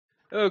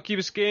Oh, keep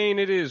us going.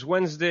 It is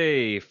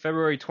Wednesday,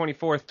 February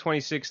 24th,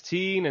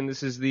 2016, and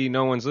this is the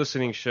No One's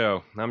Listening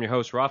show. I'm your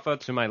host, Rafa.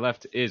 To my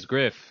left is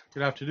Griff.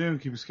 Good afternoon,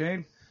 keep us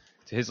going.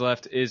 To his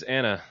left is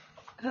Ana.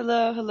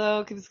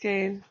 Hello, keep us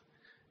going.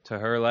 To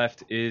her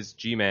left is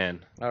Gman.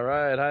 All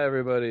right, hi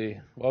everybody.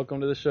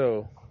 Welcome to the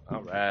show.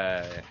 All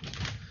right.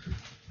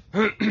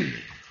 Guys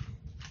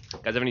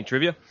have any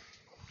trivia?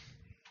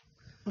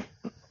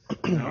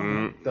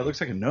 That looks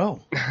like a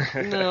no.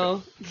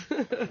 No.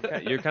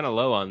 You're kind of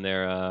low on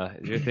there.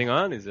 Is your thing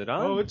on? Is it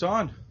on? Oh, it's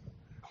on.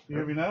 You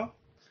hear me now?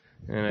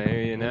 And I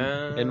hear you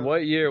now. In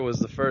what year was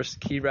the first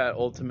Key Rat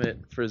Ultimate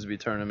Frisbee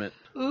tournament?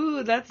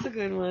 Ooh, that's a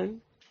good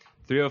one.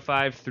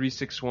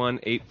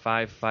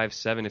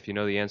 305-361-8557 if you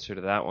know the answer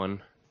to that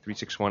one.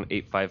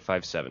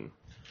 361-8557.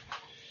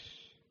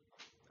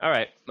 All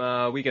right,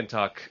 weekend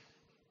talk.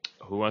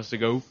 Who wants to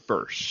go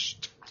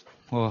first?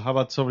 Well, how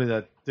about somebody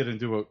that didn't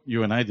do what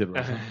you and I did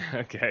right now?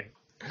 Okay.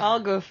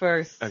 I'll go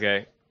first.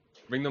 Okay.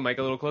 Bring the mic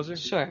a little closer.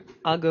 Sure,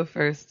 I'll go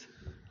first.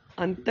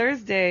 On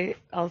Thursday,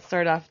 I'll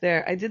start off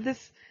there. I did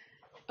this.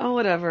 Oh,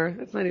 whatever.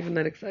 It's not even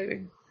that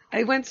exciting.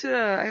 I went to.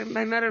 I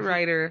met a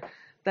writer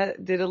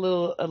that did a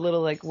little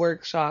like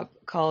workshop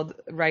called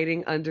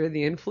Writing Under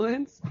the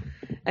Influence,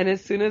 and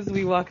as soon as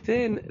we walked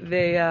in,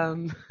 they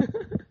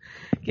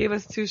gave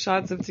us 2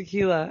 shots of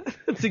tequila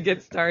to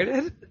get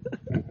started.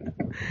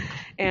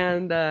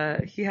 And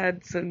he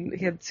had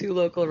 2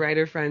 local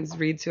writer friends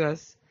read to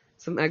us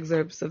some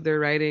excerpts of their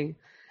writing,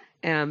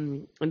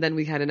 and then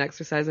we had an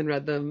exercise and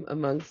read them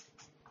amongst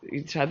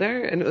each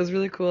other, and it was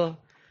really cool.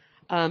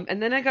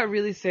 And then I got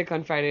really sick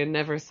on Friday and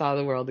never saw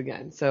the world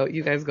again. So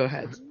you guys go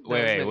ahead.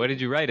 Wait, what did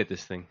you write at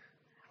this thing?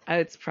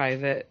 It's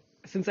private.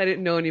 Since I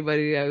didn't know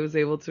anybody, I was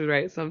able to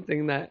write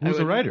something that Who's I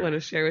the writer? want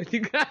to share with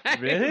you guys.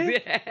 Really?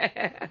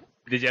 Yeah.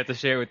 Did you have to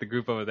share it with the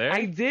group over there?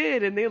 I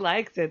did, and they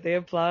liked it. They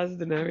applauded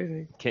and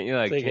everything. Can't you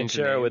like So you can change the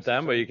share it with names?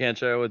 them, but you can't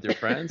share it with your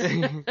friends?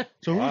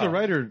 So who's the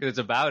writer? It's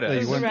about that us. you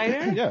Who's went- the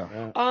writer? Yeah.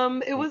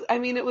 It was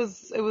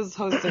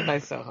hosted by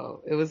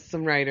Soho. It was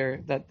some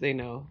writer that they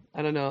know.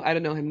 I don't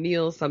know him.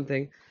 Neil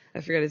something. I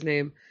forget his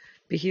name.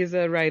 But he's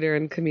a writer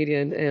and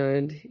comedian,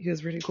 and he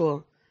was pretty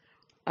cool.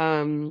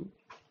 And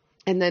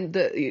then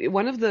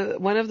one of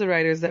the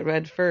writers that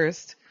read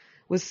first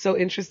was so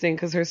interesting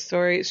because her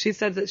story, she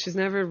said that she's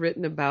never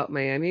written about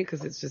Miami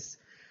because it's just,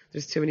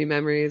 there's too many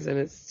memories and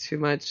it's too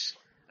much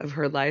of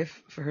her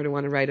life for her to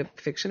want to write a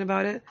fiction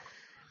about it.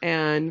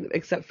 And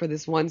except for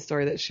this one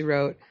story that she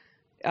wrote,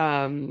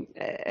 and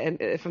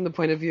from the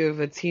point of view of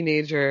a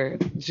teenager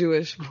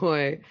Jewish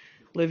boy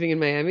living in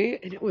Miami,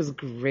 and it was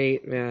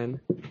great, man.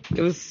 It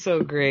was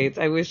so great.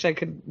 I wish I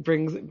could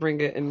bring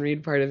it and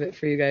read part of it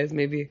for you guys.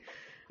 Maybe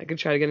I could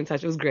try to get in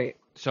touch. It was great.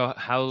 So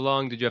how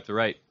long did you have to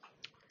write?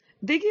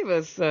 They gave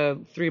us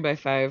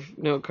 3x5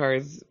 note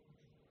cards.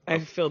 I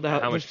filled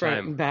out How the much front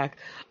time? and back.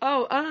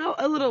 Oh,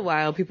 a little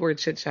while. People were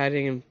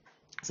chit-chatting, and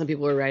some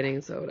people were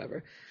writing, so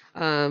whatever.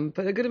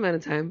 But a good amount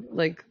of time,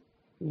 like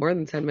more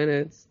than 10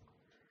 minutes.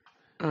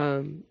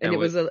 And it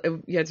was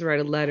you had to write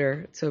a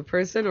letter to a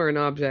person or an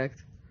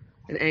object,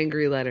 an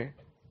angry letter.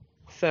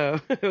 So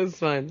it was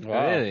fun.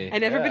 Wow. Really?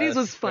 And everybody's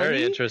was that's funny.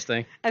 Very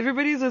interesting.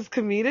 Everybody's was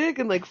comedic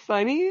and like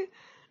funny.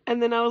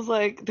 And then I was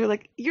like, they're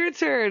like, your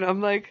turn. I'm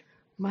like,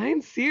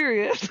 mine's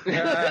serious.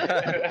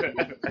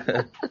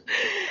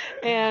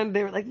 And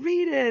they were like,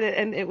 read it.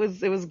 And it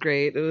was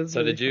great. It was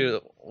So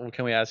really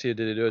can we ask you,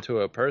 did you do it to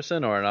a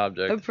person or an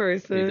object? fun. A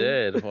person. You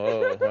did.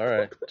 Whoa, all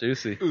right.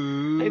 Juicy.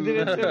 I did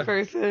it to a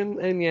person,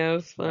 and yeah, it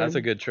was fun. That's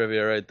a good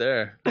trivia right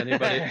there.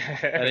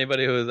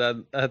 Anybody who was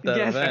at that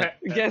Guess- event,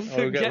 guess-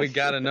 we guess.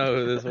 got to know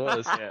who this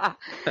was. Yeah.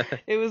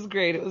 It was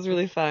great. It was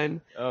really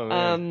fun. Oh,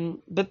 man.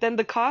 But then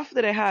the cough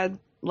that I had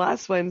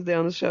last Wednesday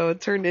on the show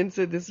turned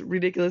into this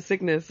ridiculous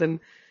sickness, and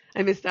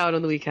I missed out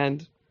on the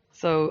weekend.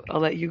 So I'll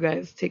let you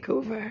guys take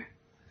over.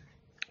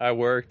 I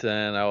worked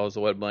and I was a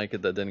wet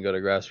blanket that didn't go to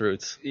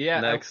Grassroots.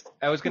 Yeah. Next.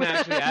 I was going to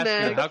actually ask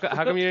you, Next.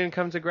 how come you didn't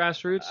come to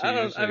Grassroots?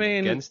 I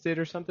mean- against it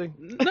or something?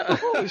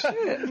 Oh,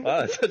 shit. Wow,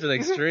 that's such an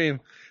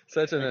extreme.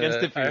 Such an Against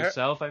it for I heard-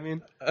 yourself, I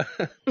mean?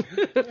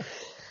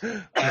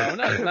 I'm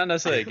not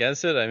necessarily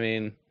against it. I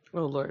mean,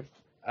 Oh, Lord.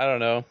 I don't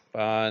know.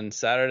 On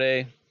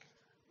Saturday,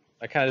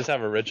 I kind of just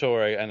have a ritual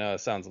where I know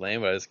it sounds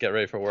lame, but I just get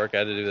ready for work. I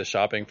had to do the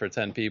shopping for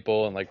 10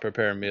 people and like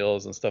prepare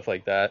meals and stuff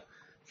like that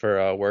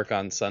for work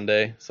on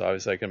Sunday. So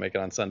obviously I couldn't make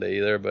it on Sunday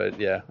either. But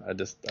yeah, I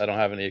don't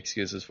have any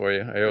excuses for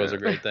you. I hear it was a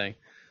great thing.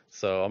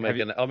 So I'll make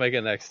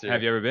it next year.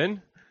 Have you ever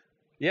been?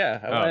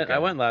 Yeah, okay. I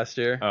went last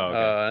year. Oh,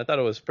 okay. I thought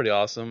it was pretty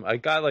awesome. I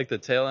got like the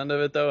tail end of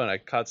it though, and I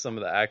caught some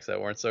of the acts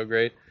that weren't so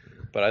great.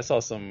 But I saw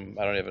some.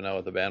 I don't even know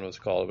what the band was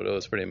called, but it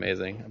was pretty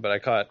amazing. But I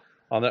caught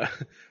on the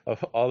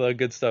of all the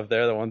good stuff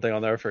there. The one thing I'll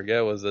never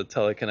forget was the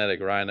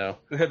telekinetic rhino.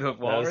 The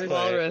walrus?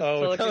 Walrus.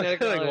 Oh, Telekinetic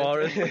telekinetic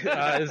walrus.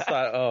 I just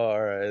thought, oh,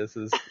 all right, this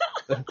is.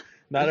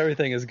 Not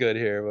everything is good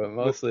here, but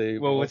mostly.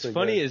 Well, what's mostly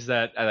funny good. is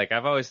that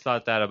I've always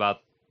thought that about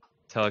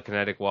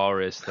telekinetic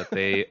walrus, that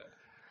they,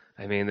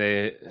 I mean,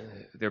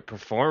 they're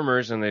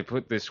performers and they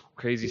put this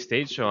crazy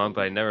stage show on,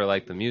 but I never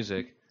liked the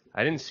music.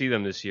 I didn't see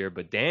them this year,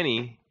 but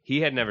Danny,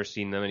 he had never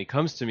seen them, and he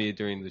comes to me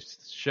during the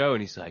show,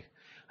 and he's like,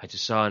 I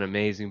just saw an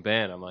amazing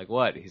band. I'm like,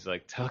 what? He's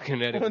like,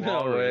 Telekinetic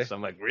Walrus.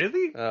 I'm like,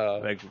 really?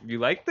 Like, you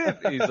liked it?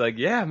 He's like,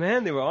 yeah,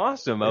 man, they were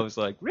awesome. I was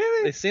like,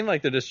 really? They seem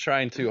like they're just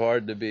trying too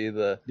hard to be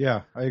the,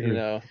 Yeah, I agree.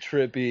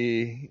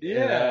 Trippy.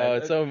 Yeah.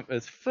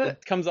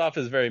 It comes off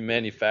as very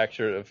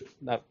manufactured, of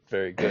not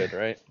very good,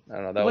 right? I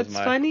don't know. That was What's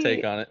my funny-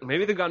 take on it.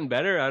 Maybe they've gotten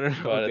better. I don't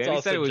know. But it's Danny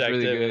all said it was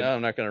subjective. really good.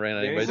 I'm not going to rain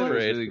on Danny anybody's said it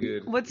was parade. really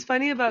good. What's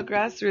funny about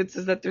Grassroots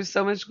is that there's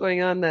so much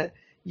going on that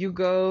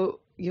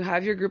you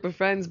have your group of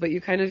friends, but you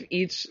kind of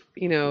each,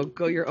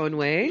 go your own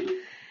way.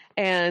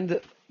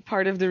 And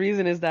part of the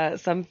reason is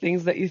that some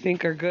things that you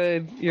think are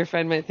good, your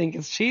friend might think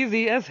is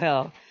cheesy as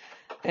hell.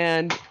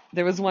 And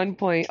there was one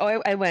point,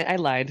 I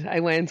lied. I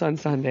went on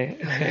Sunday.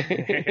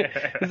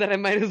 Because then I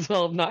might as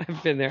well not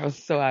have been there. I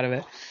was so out of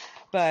it.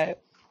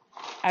 But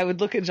I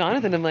would look at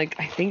Jonathan, I'm like,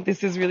 I think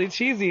this is really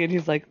cheesy. And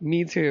he's like,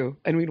 me too.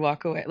 And we'd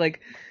walk away.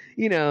 Like,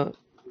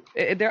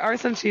 there are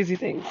some cheesy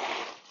things.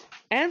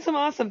 And some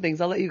awesome things.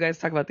 I'll let you guys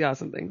talk about the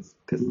awesome things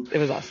because it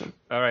was awesome.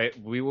 All right,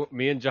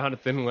 me and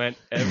Jonathan went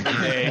every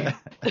day.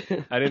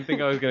 I didn't think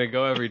I was gonna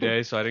go every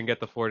day, so I didn't get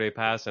the 4-day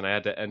pass, and I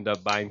had to end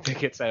up buying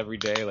tickets every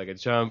day like a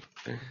chump.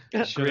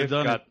 Should have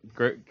done it.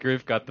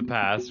 Griff got the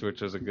pass, which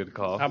was a good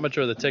call. How much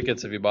are the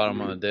tickets if you bought them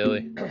on a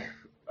daily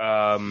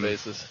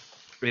basis?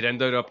 It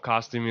ended up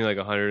costing me like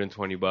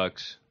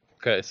 $120.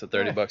 Okay, so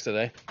 $30 a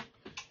day.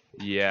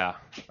 Yeah,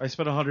 I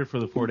spent $100 for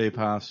the 4-day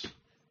pass.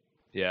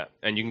 yeah,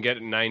 and you can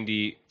get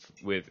 90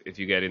 if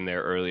you get in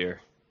there earlier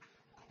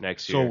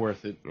next year. So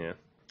worth it. Yeah.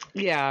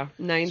 Yeah,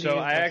 90. So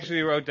I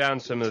actually wrote down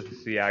some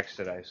of the acts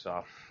that I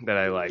saw that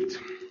I liked.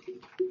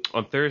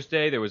 On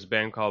Thursday, there was a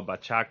band called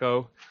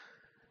Bachaco.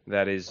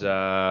 That is,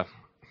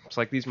 it's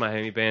like these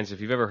Miami bands.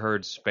 If you've ever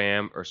heard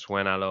Spam or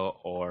Suénalo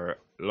or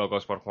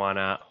Locos por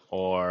Juana,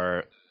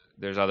 or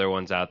there's other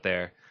ones out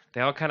there,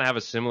 they all kind of have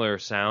a similar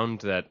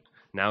sound that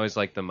now is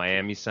like the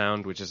Miami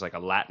sound, which is like a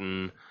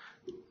Latin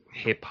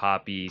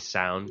hip-hoppy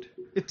sound.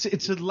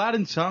 It's a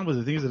Latin sound, but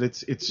the thing is that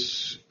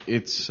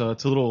it's a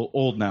little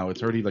old now.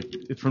 It's already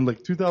it's from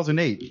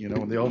 2008,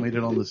 when they all made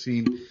it on the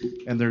scene,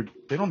 and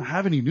they don't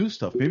have any new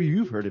stuff. Maybe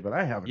you've heard it, but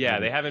I haven't. Yeah,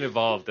 heard they it. haven't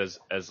evolved as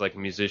like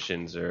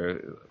musicians,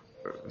 or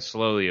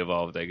slowly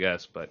evolved, I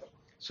guess. But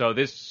so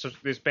this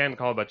band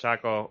called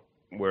Bachaco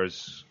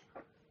was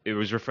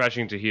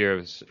refreshing to hear.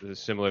 It was a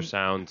similar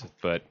sound,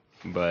 but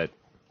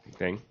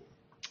thing.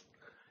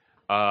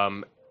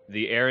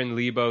 The Aaron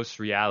Lebos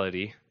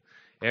Reality.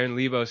 Aaron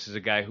Lebos is a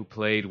guy who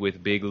played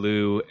with Big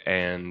Lou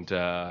and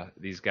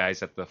these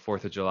guys at the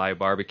 4th of July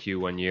barbecue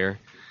one year.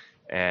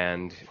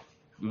 And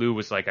Lou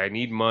was like, I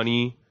need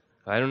money.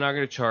 I'm not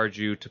going to charge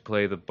you to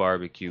play the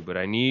barbecue, but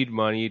I need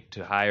money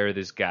to hire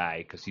this guy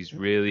because he's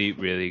really,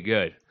 really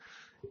good.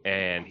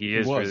 And he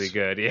is really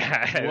good.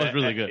 Yeah, He was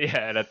really good.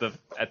 Yeah, and at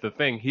the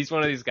thing, he's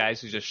one of these guys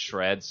who just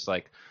shreds.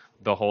 Like,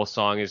 the whole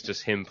song is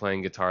just him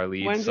playing guitar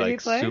leads. When did he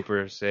play?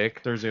 Super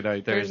sick. Thursday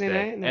night. Thursday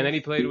night? And then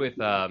he played with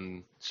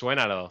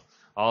Suénalo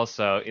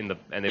also and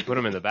they put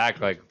him in the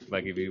back like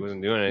if he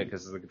wasn't doing it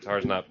because the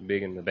guitar's not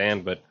big in the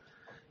band, but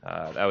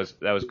that was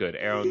good.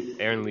 Aaron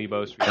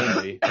Lebos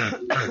Reality.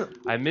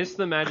 I missed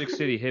the Magic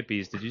City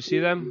Hippies. Did you see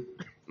them?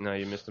 No,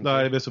 you missed them. No,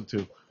 too? I miss them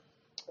too.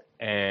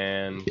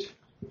 And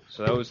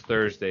so that was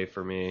Thursday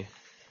for me.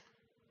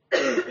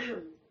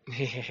 No,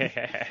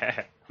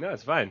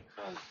 it's fine.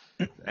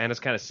 Anna's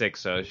kind of sick,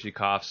 so she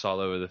coughs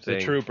all over the thing.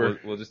 a trooper.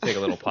 We'll just take a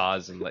little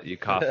pause and let you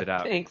cough it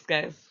out. Thanks,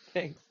 guys.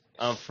 Thanks.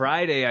 On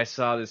Friday, I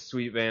saw this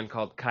sweet band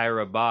called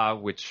Kyra Ba,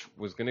 which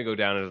was going to go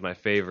down as my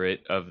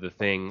favorite of the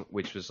thing,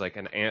 which was like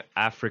an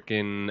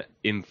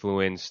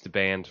African-influenced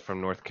band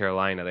from North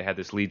Carolina. They had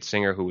this lead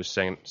singer who was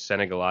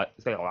Senegalese.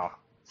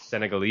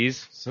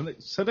 Senegalese.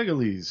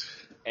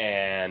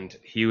 And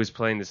he was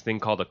playing this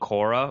thing called a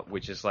kora,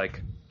 which is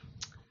like,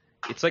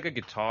 it's like a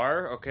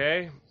guitar,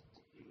 okay,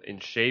 in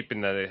shape,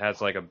 in that it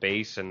has like a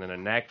bass and then a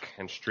neck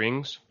and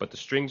strings, but the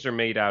strings are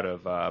made out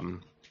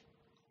of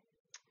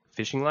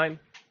fishing line.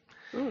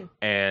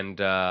 And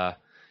the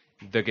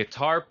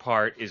guitar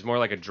part is more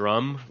like a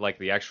drum, like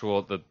the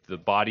actual the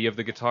body of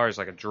the guitar is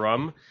like a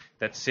drum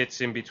that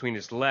sits in between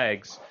his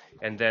legs,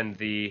 and then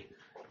the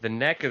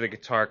neck of the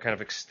guitar kind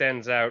of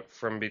extends out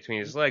from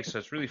between his legs, so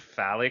it's really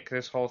phallic,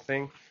 this whole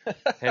thing.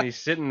 And he's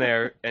sitting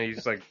there and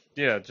he's like,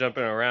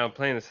 jumping around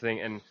playing this thing,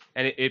 and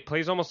it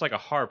plays almost like a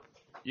harp.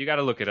 You got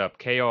to look it up,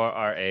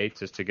 Kora,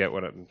 just to get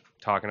what I'm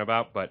talking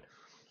about, but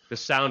the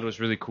sound was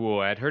really cool.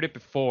 I had heard it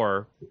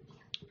before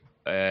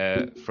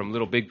from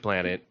Little Big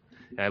Planet,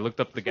 and I looked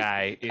up the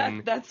guy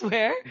That's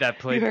where that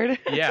played. You heard it?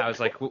 Yeah, I was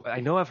like, well, I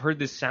know I've heard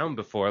this sound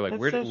before. Like,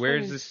 That's so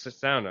where's funny. this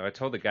sound? And I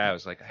told the guy, I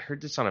was like, I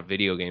heard this on a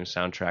video game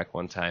soundtrack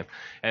one time.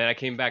 And then I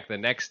came back the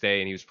next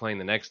day, and he was playing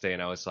the next day,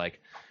 and I was like,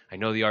 I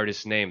know the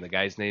artist's name. The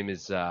guy's name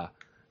is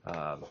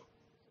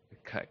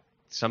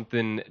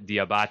something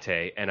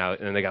Diabate,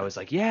 and the guy was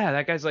like, yeah,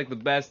 that guy's like the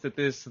best at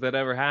this that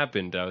ever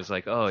happened. I was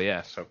like, oh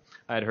yeah. So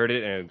I had heard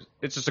it, and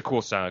it's just a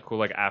cool sound, a cool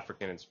like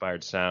African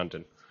inspired sound,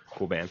 and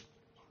cool band.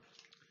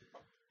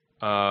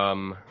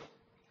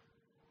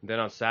 Then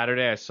on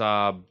Saturday, I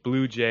saw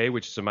Bluejay,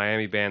 which is a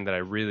Miami band that I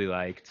really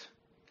liked.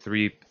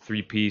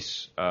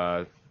 Three-piece,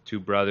 two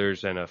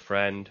brothers and a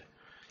friend.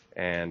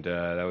 And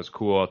that was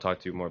cool. I'll talk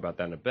to you more about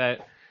that in a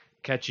bit.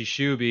 Catchy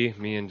Shuby,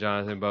 me and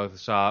Jonathan both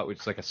saw it, which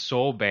is like a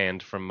soul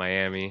band from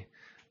Miami.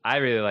 I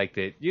really liked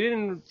it. You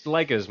didn't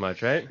like it as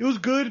much, right? It was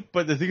good,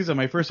 but the thing is that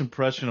my first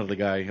impression of the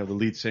guy, of the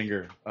lead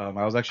singer, I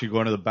was actually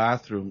going to the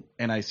bathroom,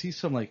 and I see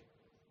some, like,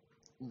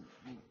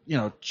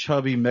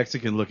 chubby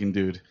Mexican-looking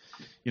dude,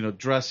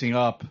 dressing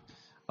up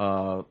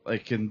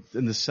like in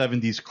the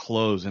 70s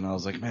clothes, and I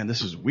was like, man,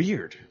 this is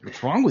weird.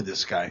 What's wrong with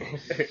this guy?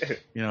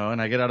 And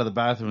I get out of the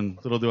bathroom, and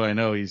little do I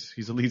know, he's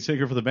the lead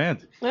singer for the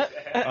band.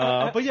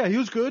 But yeah, he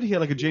was good. He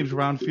had like a James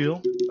Brown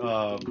feel.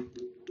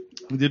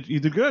 He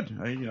did good.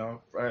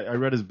 I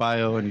read his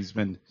bio, and he's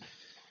been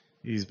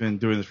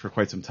doing this for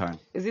quite some time.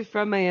 Is he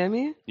from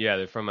Miami? Yeah,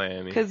 they're from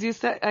Miami. Because you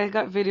said I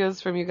got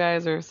videos from you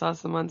guys or saw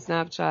some on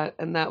Snapchat,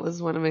 and that was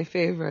one of my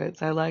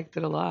favorites. I liked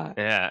it a lot.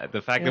 Yeah,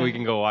 the fact that we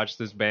can go watch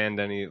this band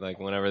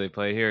whenever they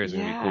play here is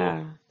gonna be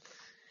cool.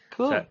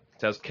 Cool. So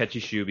that was Catchy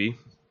Shuby.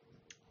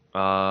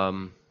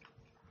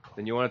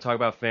 Then you want to talk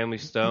about Family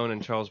Stone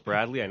and Charles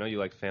Bradley? I know you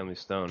like Family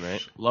Stone,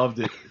 right? Loved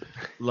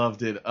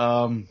it.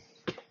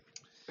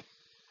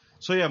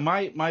 So yeah,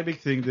 my big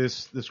thing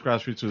this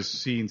Grassroots was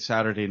seeing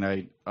Saturday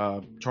night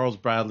Charles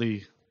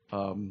Bradley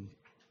and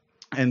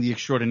the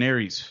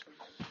Extraordinaries.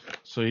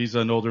 So he's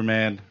an older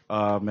man,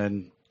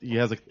 and he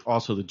has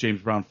also the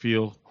James Brown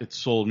feel. It's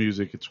soul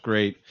music. It's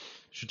great.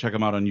 You should check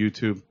him out on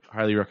YouTube.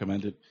 Highly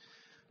recommend it.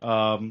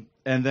 And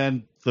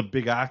then the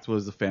big act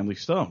was the Family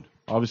Stone.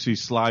 Obviously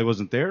Sly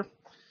wasn't there,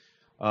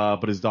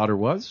 but his daughter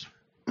was,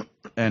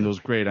 and it was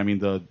great. I mean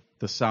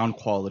the sound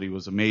quality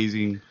was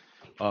amazing.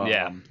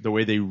 The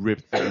way they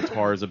ripped the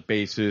guitar as a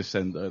bassist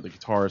and the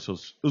guitarist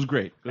was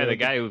great. And the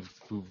guy who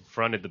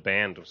fronted the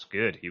band was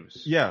good.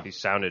 He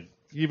sounded.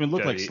 He even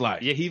looked like Sly.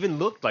 Yeah, he even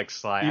looked like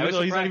Sly. Even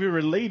though he's not even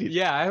related.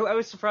 Yeah, I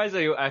was surprised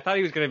that I thought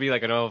he was going to be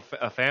like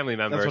a family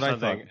member That's or what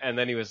something. I thought. And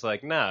then he was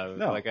like, no,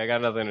 like I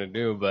got nothing to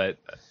do, but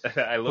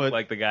I look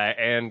like the guy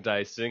and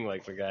I sing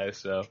like the guy.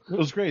 So it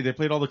was great. They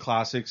played all the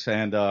classics,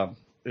 and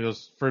it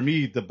was for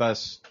me the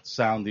best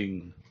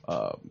sounding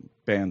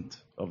band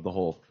of the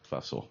whole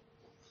festival.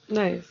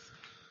 Nice.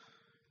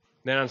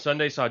 Then on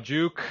Sunday saw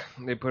Juke.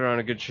 They put on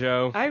a good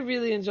show. I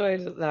really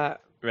enjoyed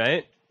that.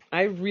 Right?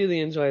 I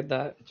really enjoyed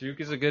that. Juke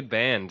is a good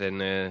band,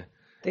 and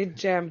they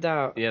jammed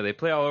out. Yeah, they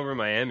play all over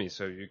Miami,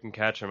 so you can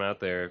catch them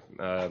out there.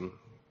 The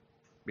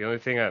only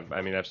thing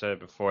I've said it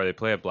before, they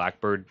play at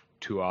Blackbird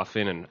too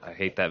often, and I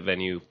hate that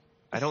venue.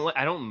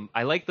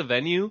 I like the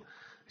venue.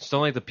 I just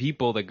don't like the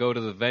people that go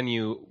to the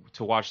venue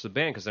to watch the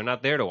band because they're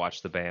not there to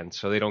watch the band,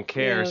 so they don't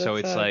care. Yeah, so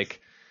sucks.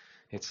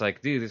 It's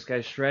like, dude, this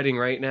guy's shredding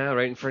right now,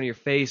 right in front of your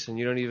face, and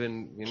you're not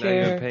even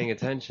paying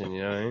attention.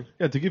 You know what I mean?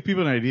 Yeah, to give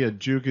people an idea,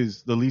 Juke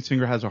is the lead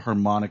singer has a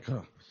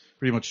harmonica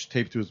pretty much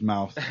taped to his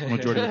mouth the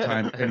majority of the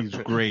time, and he's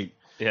great.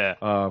 Yeah.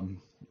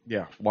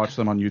 Watch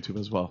them on YouTube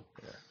as well.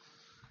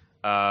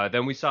 Yeah.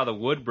 Then we saw the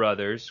Wood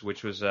Brothers,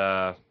 which was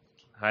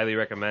highly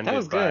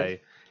recommended by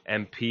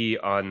MP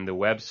on the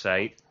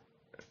website.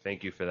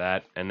 Thank you for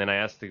that. And then I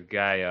asked the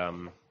guy,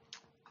 Matt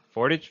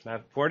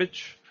Fordich,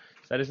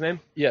 is that his name?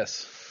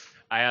 Yes.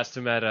 I asked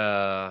him at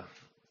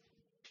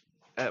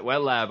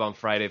Wet Lab on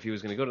Friday if he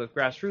was going to go to the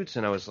Grassroots,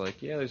 and I was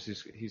like, yeah,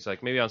 he's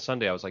like, maybe on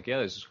Sunday. I was like, yeah,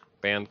 there's this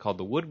band called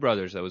the Wood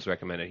Brothers that was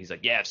recommended. He's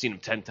like, yeah, I've seen them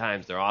 10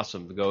 times. They're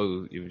awesome.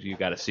 Go, you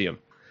got to see them.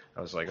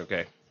 I was like,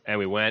 okay. And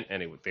we went,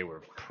 and they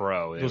were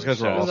pro. Those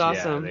guys were awesome. It was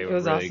awesome. Yeah, they were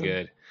really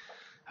good.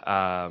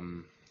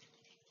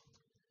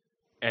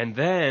 And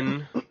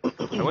then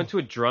I went to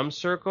a drum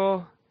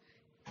circle,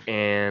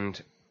 and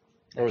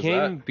Where was can't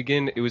that? even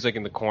begin. It was like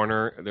in the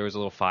corner. There was a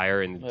little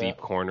fire in the deep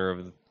corner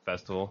of the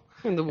festival.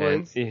 In the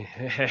woods.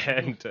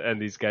 And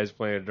these guys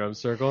playing a drum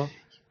circle.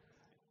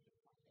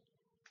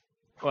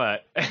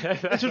 What?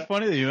 It's just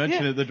funny that you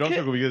mentioned it, the drum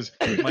circle, because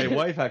my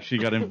wife actually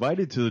got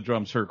invited to the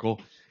drum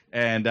circle,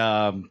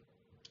 and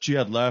she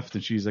had left,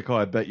 and she's like, oh,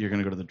 I bet you're going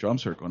to go to the drum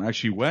circle. And I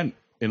actually went,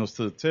 and it was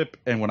to the tip.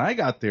 And when I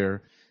got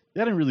there, they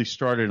hadn't really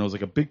started, and it was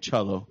like a big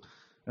cello.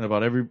 And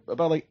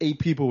about like 8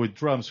 people with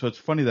drums. So it's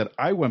funny that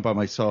I went by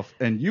myself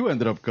and you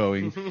ended up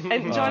going.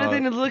 And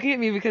Jonathan is looking at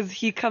me because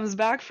he comes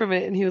back from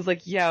it and he was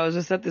like, yeah, I was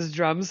just at this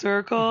drum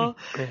circle.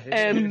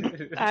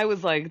 And I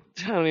was like,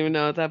 I don't even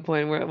know at that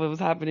point what was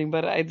happening,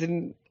 but I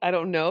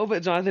don't know.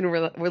 But Jonathan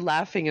were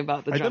laughing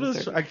about the drum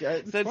circle.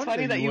 So it's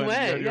funny that you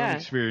went. Your own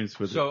experience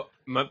with it.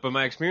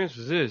 My experience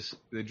was this.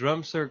 The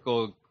drum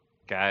circle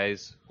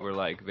guys were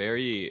like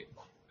very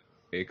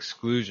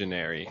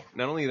exclusionary.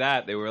 Not only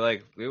that, they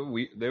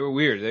were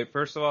weird.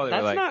 First of all, they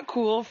that's were like, not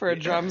cool for a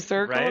drum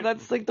circle. Right?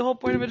 That's like the whole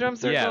point of a drum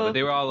circle. Yeah, but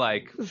they were all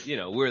like,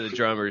 we're the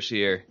drummers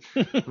here,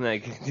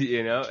 like,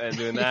 and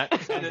doing that.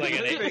 Sounds like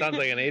an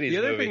 80s The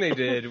other movie. thing they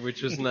did,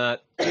 which was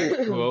not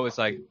cool, was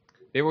like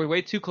they were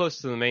way too close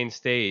to the main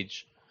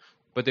stage,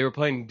 but they were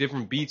playing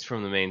different beats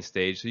from the main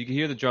stage. So you could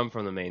hear the drum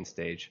from the main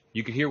stage.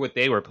 You could hear what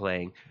they were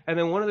playing. And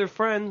then one of their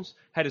friends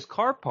had his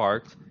car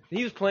parked, and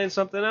he was playing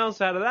something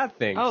else out of that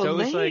thing. Oh, so it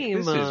was like,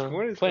 lame.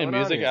 what is Playing going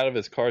on music here? out of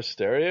his car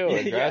stereo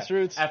at Yeah.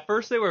 Grassroots? At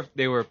first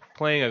they were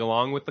playing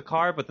along with the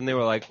car, but then they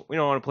were like, we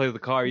don't want to play with the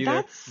car either.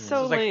 That's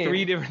so There's like lame.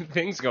 3 different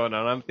things going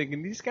on. I'm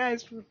thinking, these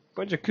guys are a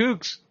bunch of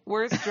kooks.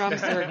 Worst drum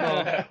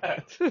circle.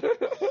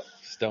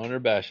 Stoner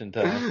bashing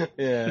time.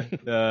 Yeah. So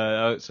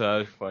that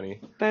was funny.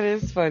 That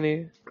is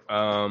funny.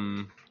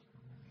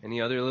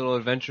 Any other little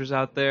adventures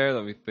out there?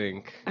 Let me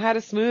think. I had a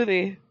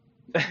smoothie.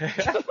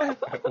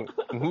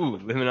 Ooh,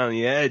 living on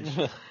the edge.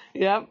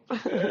 Yep.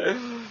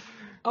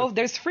 Oh,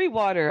 there's free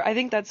water. I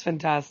think that's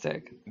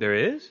fantastic. There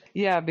is?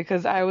 Yeah,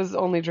 because I was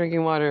only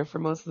drinking water for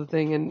most of the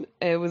thing, and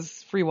it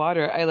was free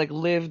water. I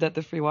lived at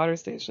the free water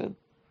station.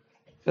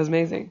 It was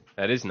amazing.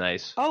 That is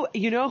nice. Oh,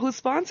 you know who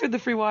sponsored the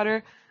free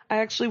water? I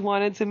actually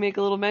wanted to make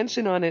a little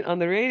mention on it on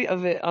the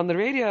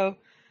radio.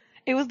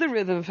 It was the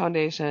Rhythm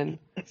Foundation.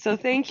 So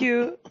thank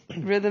you,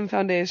 Rhythm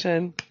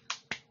Foundation,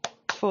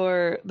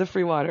 for the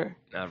free water.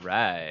 All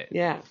right.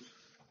 Yeah.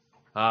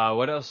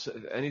 What else?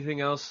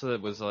 Anything else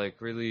that was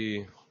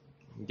really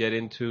get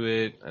into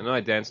it? I know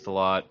I danced a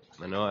lot.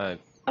 I know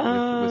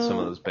with some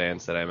of those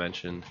bands that I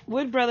mentioned.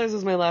 Wood Brothers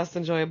was my last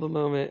enjoyable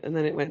moment, and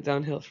then it went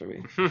downhill for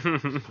me.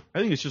 I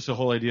think it's just the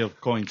whole idea of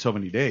going so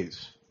many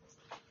days.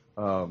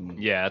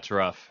 Yeah, it's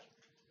rough.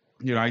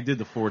 I did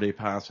the 4-day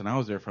pass, and I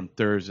was there from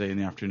Thursday in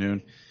the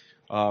afternoon.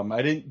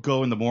 I didn't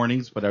go in the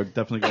mornings, but I would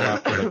definitely go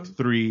after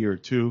 3 or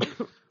 2.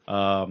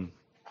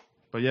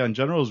 But yeah, in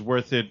general, it's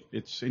worth it.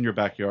 It's in your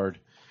backyard.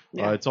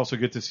 Yeah. It's also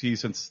good to see,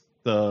 since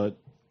the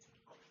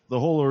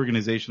whole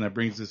organization that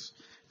brings this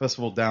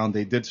festival down,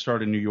 they did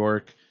start in New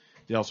York.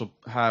 They also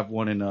have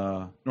one in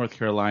North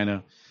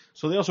Carolina.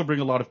 So they also bring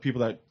a lot of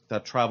people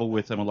that travel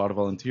with them, a lot of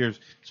volunteers.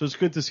 So it's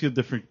good to see a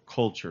different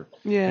culture.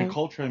 Yeah. And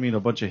culture, I mean a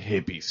bunch of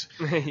hippies.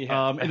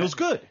 Yeah. And it was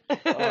good.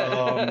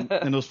 And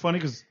it was funny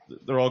because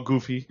they're all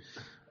goofy.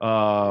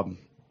 And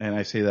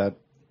I say that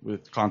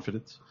with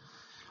confidence.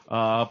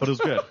 But it was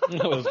good.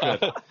 It was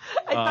good. I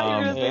thought you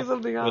were going to say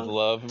something else. With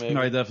love, maybe.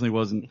 No, I definitely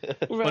wasn't.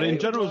 But in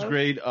general, it was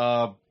great.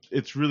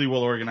 It's really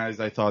well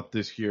organized, I thought,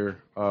 this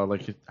year,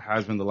 like it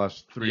has been the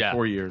last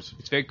 3-4 years.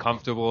 It's very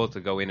comfortable to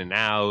go in and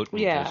out. And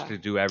Yeah. just to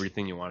do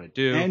everything you want to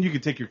do. And you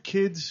could take your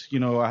kids.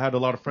 I had a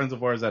lot of friends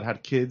of ours that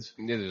had kids.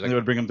 Yeah, And they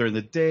would bring them during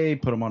the day,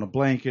 put them on a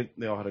blanket.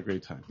 They all had a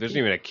great time. there's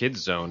even a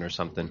kids zone or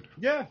something.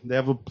 Yeah, they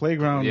have a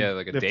playground. Yeah,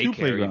 like a They have 2 daycare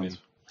playgrounds.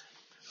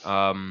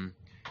 even.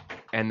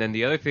 And then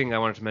the other thing I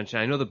wanted to mention,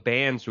 I know the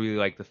bands really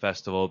like the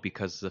festival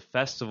because the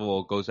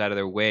festival goes out of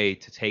their way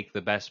to take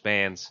the best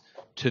bands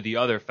to the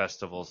other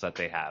festivals that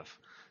they have.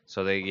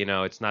 So they,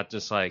 it's not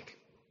just like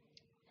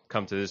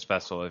come to this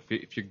festival.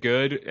 If you're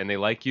good and they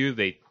like you,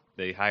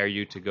 they hire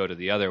you to go to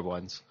the other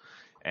ones.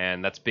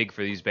 And that's big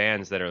for these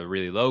bands that are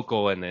really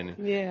local, and then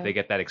they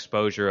get that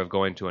exposure of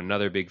going to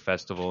another big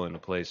festival in a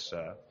place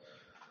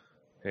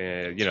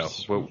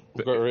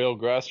Real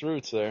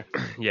grassroots there.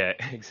 yeah,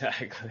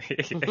 exactly.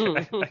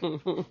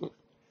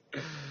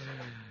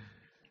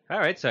 All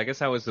right, so I guess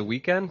that was the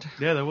weekend.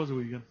 Yeah, that was a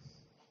weekend.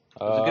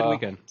 It was a good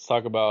weekend. Let's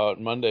talk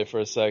about Monday for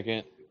a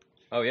second.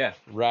 Oh yeah,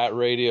 Rat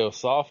Radio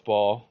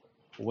softball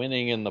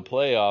winning in the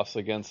playoffs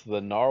against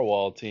the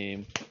Narwhal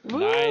team,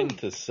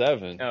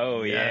 9-7.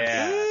 oh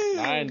yeah.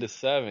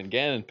 9-7.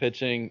 Gannon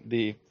pitching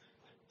the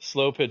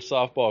slow pitch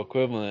softball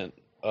equivalent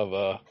of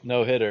a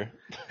no hitter.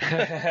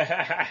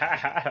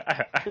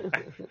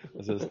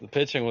 The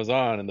pitching was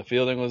on and the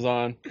fielding was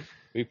on.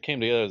 We came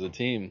together as a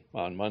team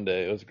on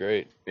Monday. It was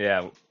great.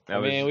 Yeah,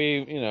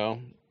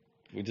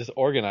 we just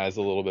organized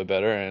a little bit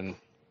better and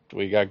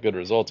we got good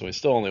results. And we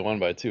still only won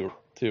by two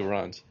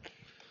runs.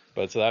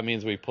 But so that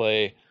means we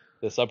play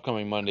this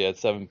upcoming Monday at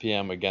 7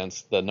 p.m.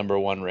 against the number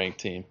 1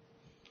 ranked team,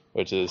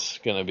 which is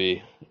should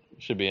be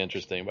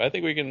interesting. But I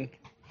think we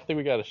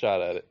got a shot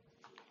at it.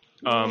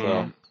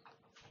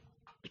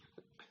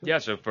 Yeah,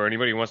 so for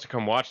anybody who wants to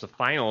come watch, the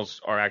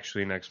finals are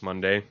actually next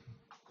Monday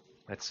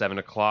at 7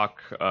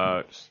 o'clock.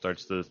 It's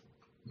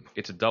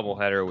a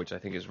doubleheader, which I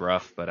think is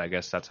rough, but I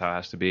guess that's how it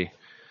has to be.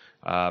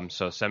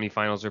 So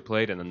semifinals are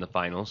played and then the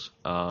finals.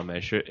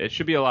 It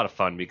should be a lot of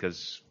fun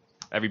because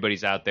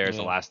everybody's out there. It's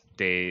the last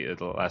day of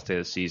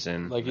the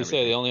season. Like you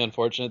say, the only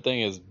unfortunate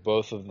thing is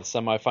both of the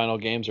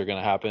semifinal games are going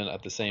to happen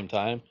at the same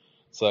time.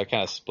 So that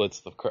kind of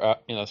splits the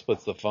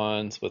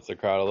fun, splits the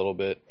crowd a little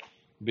bit.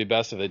 It'd be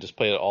best if they just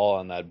played it all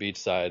on that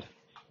beachside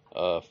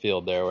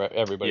field there where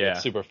everybody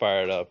gets super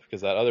fired up, because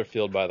that other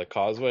field by the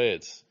causeway,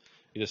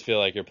 you just feel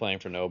like you're playing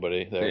for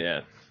nobody there.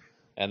 Yeah.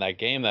 And that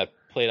game that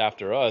played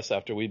after us,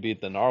 after we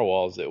beat the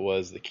Narwhals, it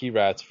was the Key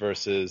Rats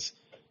versus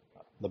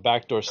the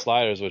Backdoor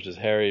Sliders, which is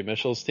Harry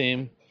Mitchell's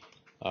team,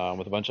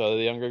 with a bunch of other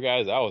younger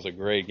guys. That was a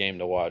great game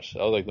to watch.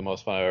 That was like the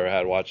most fun I ever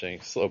had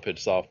watching slow pitch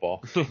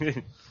softball,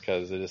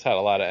 because it just had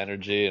a lot of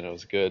energy and it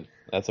was good.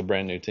 That's a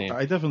brand new team.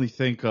 I definitely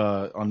think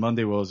on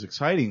Monday what was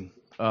exciting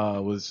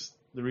was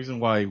the reason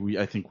why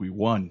I think we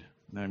won.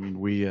 I mean,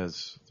 we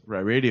as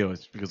Rat Radio,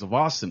 it's because of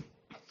Austin.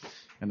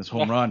 and his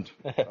home run.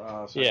 So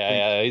I think-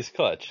 yeah, he's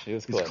clutch. He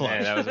was clutch.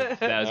 clutch. Man,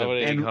 that was a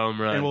big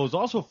home run. And what was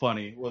also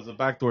funny was the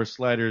backdoor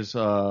sliders.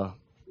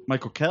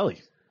 Michael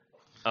Kelly.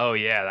 Oh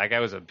yeah, that guy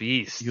was a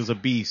beast. He was a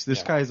beast.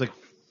 This guy's like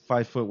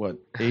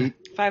 5'8".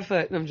 5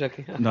 foot. No, I'm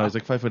joking. No, he's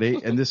like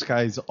 5'8", and this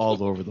guy's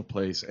all over the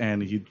place,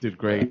 and he did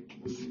great.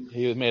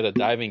 He made a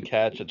diving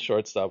catch at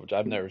shortstop, which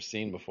I've never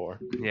seen before.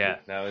 Yeah,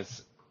 that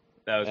was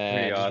And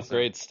pretty just awesome.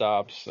 great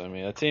stops. I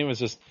mean, that team is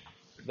just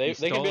they can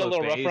stole be a a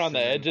little rough base around the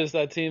and- edges.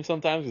 That team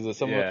sometimes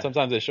because Yeah.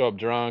 sometimes they show up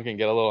drunk and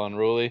get a little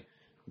unruly,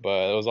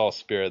 but it was all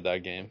spirit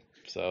that game,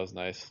 so it was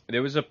nice.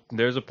 There was a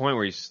point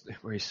where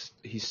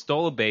he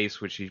stole a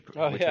base, which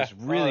was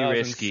really that was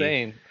risky.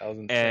 Insane. That was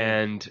insane.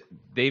 And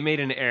they made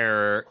an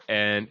error,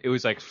 and it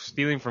was like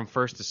stealing from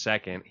first to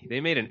second.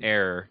 They made an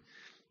error,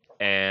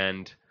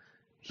 and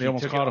They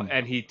almost caught him.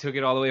 And he took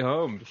it all the way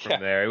home from Yeah,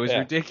 there. It was yeah.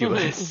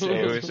 ridiculous.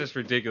 It was just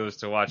ridiculous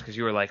to watch because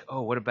you were like,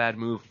 "Oh, what a bad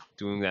move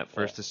doing that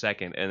first to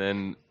second," and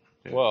then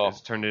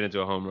it's turned it into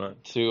a home run.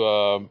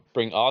 To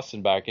bring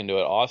Austin back into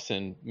it,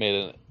 Austin made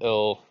an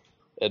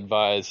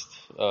ill-advised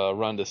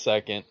run to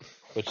second,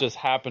 which just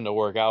happened to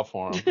work out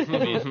for him. I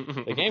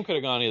mean, the game could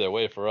have gone either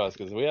way for us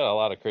because we had a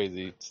lot of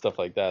crazy stuff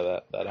like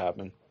that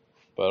happened.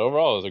 But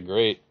overall, it was a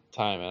great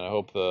time, and I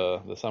hope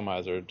the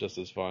semis are just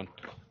as fun.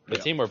 The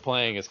team we're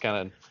playing is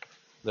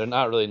they're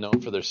not really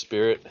known for their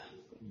spirit,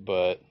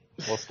 but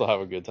we'll still have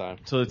a good time.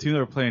 So the team that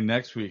we're playing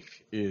next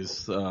week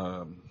is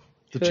the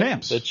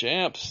champs. The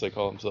champs, they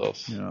call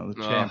themselves. You know,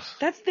 the champs.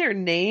 That's their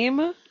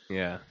name?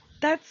 Yeah.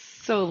 That's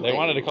so lame. They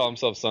wanted to call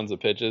themselves Sons of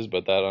Pitches,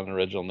 but that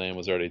unoriginal name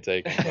was already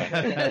taken by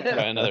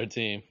another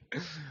team.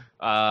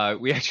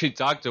 We actually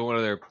talked to one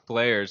of their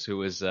players who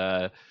was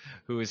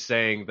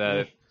saying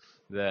that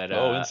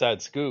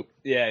Inside scoop.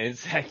 Yeah,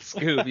 inside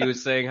scoop. He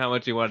was saying how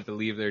much he wanted to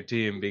leave their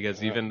team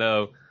because even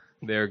though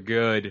they're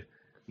good,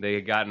 they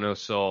got no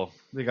soul.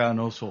 They got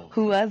no soul.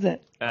 Who was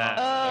it?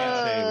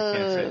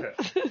 Can't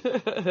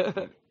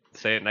say.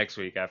 Say it next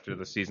week after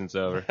the season's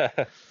over.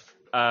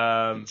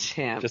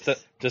 Champs.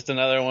 Just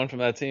another one from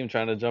that team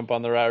trying to jump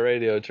on the right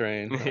radio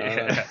train.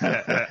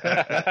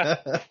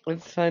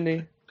 It's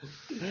funny.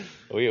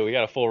 We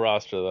got a full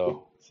roster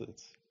though. So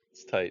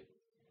it's tight.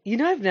 You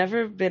know, I've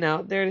never been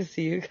out there to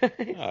see you guys.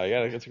 Oh,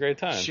 it's a great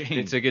time.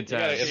 It's a good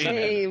time.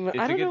 Shame. It's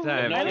I a don't good know.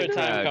 time. Another don't know.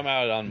 time, come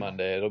out on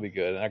Monday. It'll be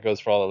good, and that goes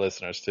for all the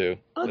listeners too.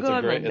 I'll it's go a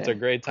on great. Monday. It's a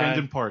great time.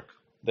 Crandon Park.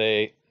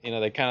 They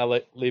kind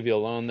of leave you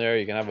alone there.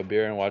 You can have a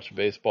beer and watch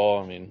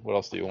baseball. I mean, what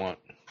else do you want?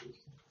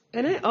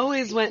 And I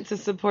always went to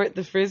support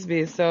the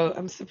Frisbee, so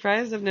I'm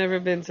surprised I've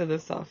never been to the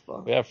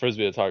softball. We have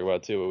Frisbee to talk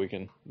about too, but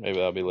maybe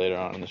that'll be later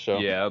on in the show.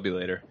 Yeah, it'll be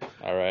later.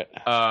 All right.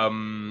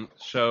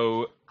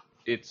 So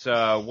it's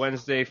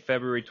Wednesday,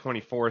 February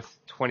 24th,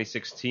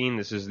 2016.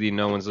 This is the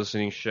No One's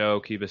Listening show,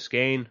 Key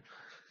Biscayne.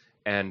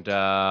 And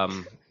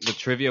the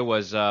trivia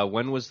was,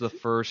 when was the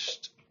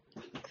first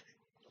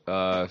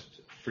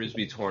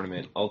Frisbee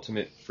tournament?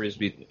 Ultimate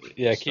Frisbee.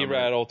 Yeah, Summer. Key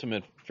Rat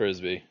Ultimate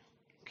Frisbee.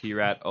 Key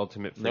Rat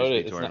Ultimate Frisbee Note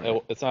it,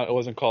 tournament. it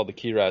wasn't called the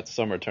Key Rat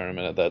Summer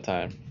Tournament at that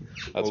time.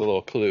 That's a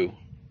little clue.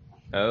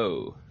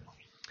 Oh.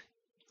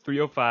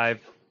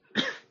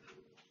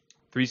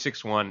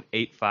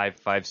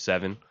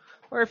 305-361-8557.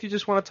 Or if you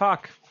just want to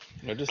talk.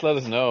 Or just let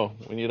us know.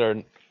 We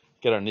need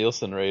get our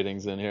Nielsen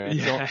ratings in here.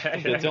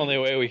 It's the only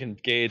way we can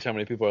gauge how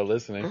many people are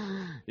listening.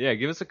 Yeah,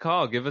 give us a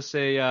call. Give us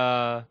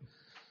a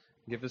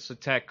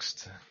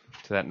text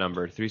to that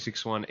number,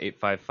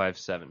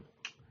 361-8557.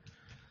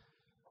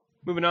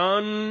 Moving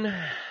on.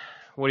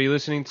 What are you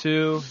listening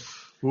to?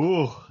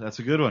 Ooh, that's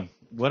a good one.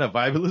 What have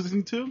I been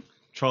listening to?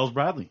 Charles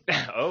Bradley.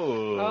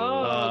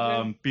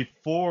 Oh.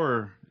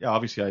 Before,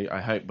 obviously I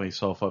hyped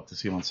myself up to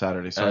see him on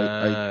Saturday, so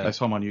I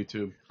saw him on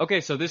YouTube.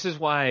 Okay, so this is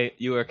why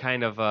you were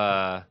kind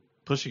of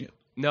pushing it.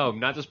 No,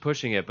 not just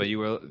pushing it, but you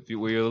were a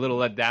little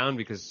let down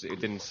because it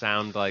didn't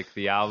sound like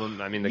the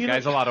album. I mean, the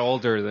guy's a lot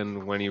older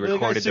than when he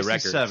recorded the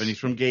records. 67. He's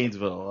from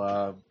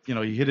Gainesville.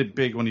 He hit it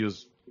big when he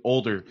was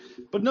older.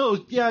 But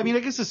no, yeah, I mean, I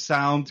guess the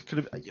sound could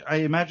have. I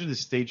imagine his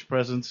stage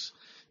presence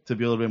to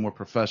be a little bit more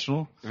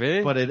professional.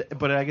 Really?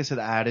 But I guess it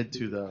added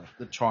to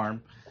the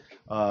charm.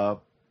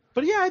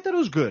 But yeah, I thought it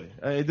was good.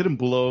 It didn't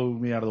blow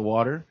me out of the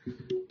water,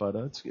 but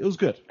it was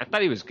good. I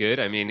thought he was good.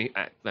 I mean,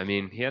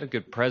 he had a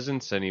good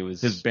presence, and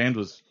his band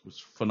was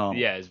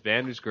phenomenal. Yeah, his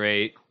band was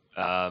great.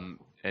 And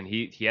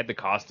he had the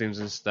costumes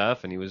and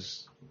stuff, and he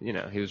was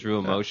real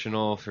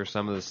emotional for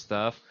some of the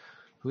stuff.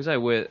 Who was I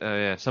with?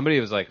 Yeah, somebody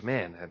was like,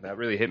 man, that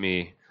really hit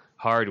me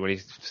hard when he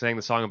sang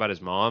the song about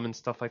his mom and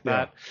stuff like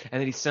that.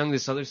 And then he sung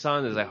this other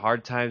song that's like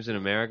Hard Times in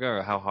America,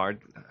 or How Hard.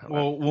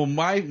 Well,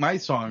 my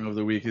song of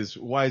the week is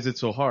Why Is It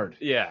So Hard?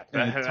 Yeah.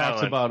 And it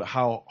talks about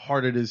how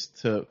hard it is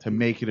to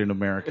make it in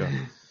America.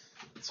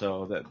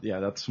 So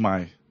that's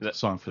my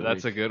song for the week.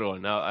 That's a good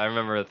one. Now, I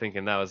remember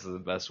thinking that was the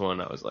best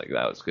one. I was like,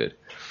 that was good.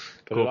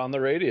 Put it on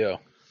the radio.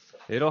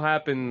 It'll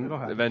happen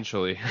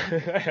eventually.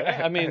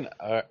 I mean,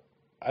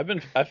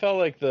 I felt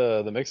like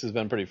the mix has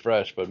been pretty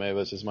fresh, but maybe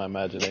it's just my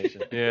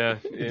imagination. Yeah,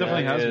 it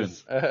definitely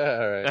has been. All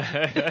right.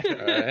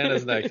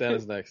 Anna's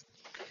next.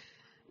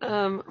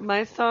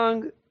 My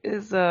song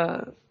is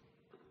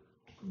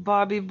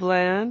Bobby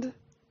Bland,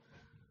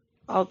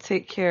 I'll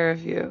Take Care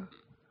of You,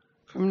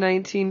 from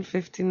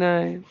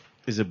 1959.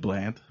 Is it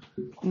bland?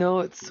 No,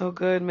 it's so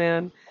good,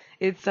 man.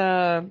 It's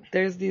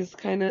there's these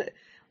kind of,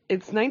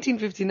 it's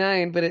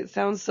 1959, but it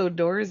sounds so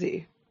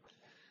Doorsy,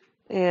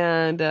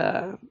 and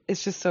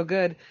it's just so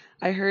good.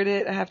 I heard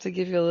it. I have to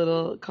give you a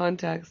little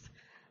context.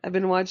 I've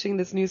been watching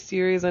this new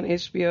series on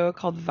HBO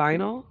called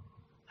Vinyl.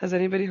 Has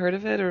anybody heard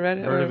of it or read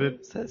it? Heard of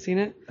it. Seen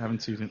it? I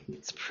haven't seen it.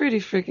 It's pretty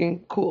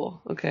freaking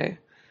cool. Okay,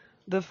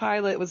 the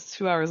pilot was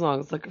 2 hours long.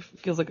 It's like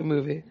feels like a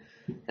movie,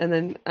 and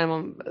then I'm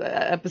on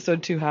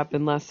episode 2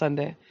 happened last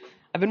Sunday.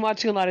 I've been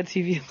watching a lot of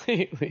TV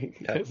lately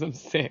because I'm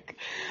sick,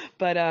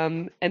 but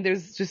and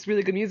there's just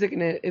really good music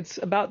in it. It's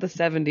about the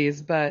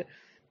 70s, but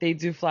they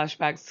do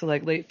flashbacks to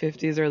like late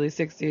 50s, early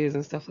 60s,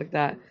 and stuff like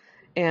that.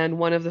 And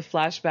one of the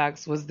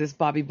flashbacks was this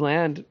Bobby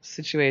Bland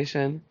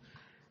situation,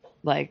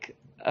 like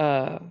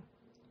reenactment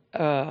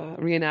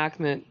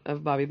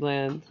of Bobby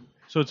Bland.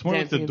 So it's more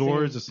like the Dancing and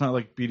Doors. singing. It's not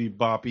like Beady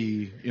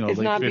Boppy, It's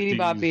late not 50s. Beady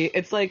Boppy.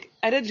 It's like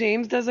Etta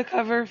James does a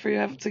cover for you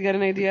have to get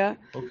an idea.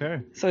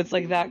 Okay. So it's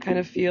like that kind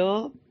of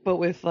feel, but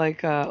with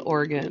like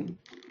organ.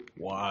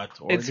 What?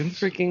 It's Organs?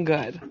 freaking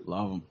good.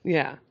 Love them.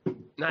 Yeah.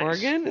 Nice.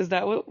 Organ? Is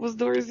that what was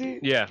Doorsy?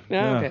 Yeah.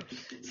 Yeah. Yeah. Okay.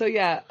 So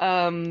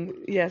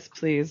yes,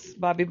 please,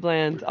 Bobby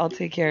Bland. I'll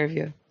Take Care of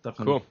You.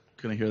 Definitely Cool.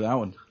 gonna hear that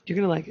one. You're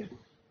gonna like it.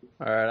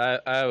 All right,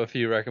 I have a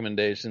few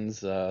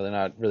recommendations. They're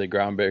not really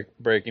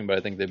groundbreaking, but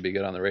I think they'd be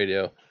good on the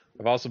radio.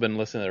 I've also been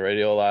listening to the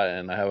radio a lot,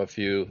 and I have a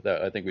few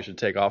that I think we should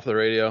take off the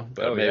radio,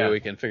 but maybe we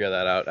can figure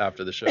that out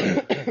after the show.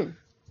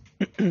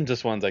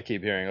 Just ones I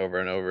keep hearing over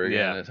and over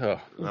again. Yeah.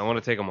 I want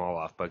to take them all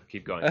off, but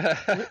keep going.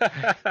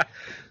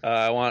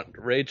 I want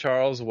Ray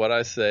Charles, What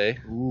I Say,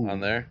 Ooh. on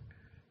there.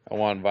 I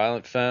want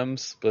Violent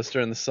Femmes,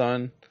 Blister in the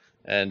Sun,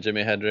 and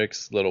Jimi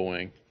Hendrix, Little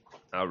Wing.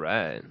 All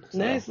right.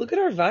 Nice. Look at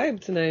our vibe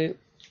tonight.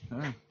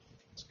 Yeah.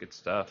 It's good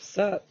stuff. What's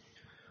up?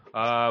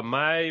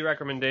 My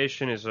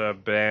recommendation is a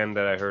band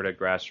that I heard at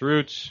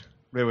Grassroots.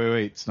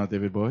 Wait. It's not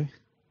David Bowie?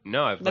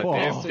 No, That's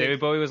next week. David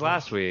Bowie was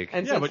last week.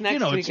 And so Yeah, it's but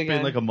next week it's again.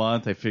 been like a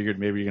month. I figured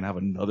maybe you're gonna have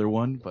another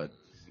one, but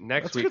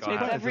Next That's a week good I'll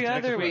surprise. have It's every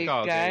next other week week,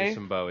 I'll get guy. you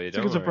some Bowie. It's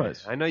a Don't good worry.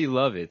 surprise. I know you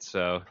love it,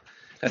 so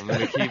I'm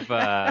gonna keep.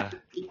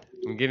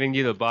 I'm giving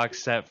you the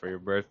box set for your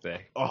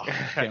birthday. oh,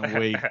 can't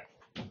wait.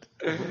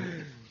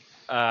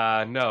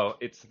 No,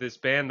 it's this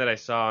band that I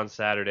saw on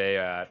Saturday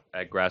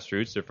at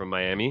Grassroots. They're from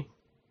Miami,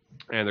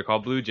 and they're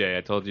called Bluejay.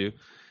 I told you,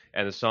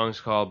 and the song's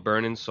called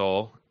 "Burnin'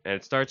 Soul," and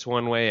it starts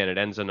one way and it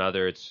ends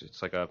another.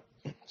 It's like a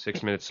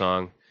 6-minute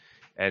song,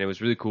 and it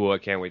was really cool. I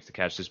can't wait to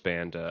catch this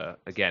band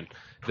again.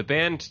 The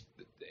band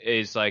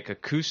is like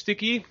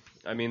acoustic-y.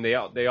 I mean, they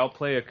all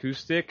play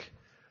acoustic,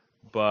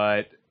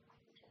 but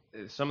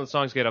some of the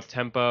songs get up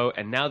tempo,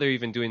 and now they're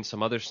even doing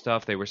some other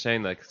stuff. They were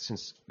saying like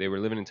since they were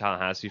living in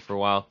Tallahassee for a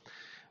while,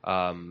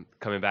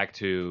 coming back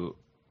to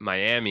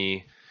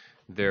Miami,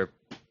 they're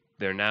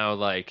now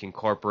like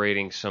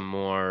incorporating some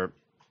more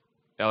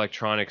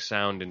electronic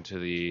sound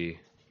into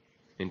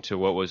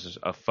what was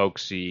a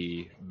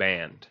folksy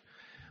band,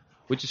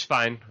 which is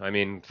fine. I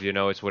mean,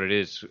 it's what it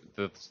is.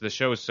 The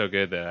show is so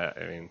good that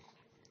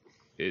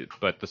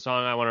but the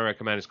song I want to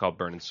recommend is called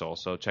 "Burnin' Soul,"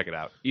 so check it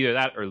out. Either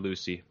that or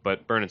Lucy,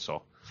 but "Burnin'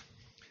 Soul."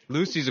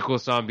 Lucy's a cool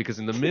song because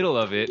in the middle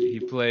of it, he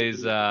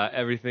plays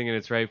 "Everything in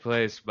Its Right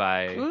Place"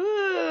 by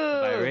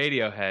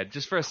Radiohead,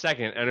 just for a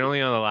second, and only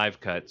on the live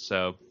cut.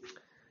 So,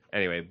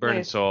 anyway, "Burnin'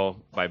 Nice.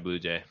 Soul" by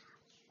Bluejay.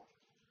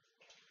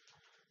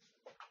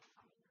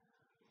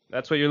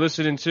 That's what you're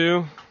listening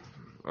to,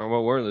 or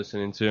what we're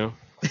listening to.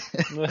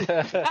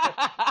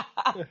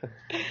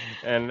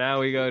 And now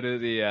we go to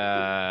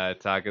the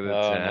talk of the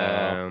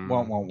town.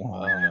 Wah, wah,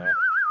 wah.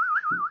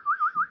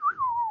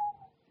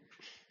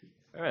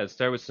 All right, let's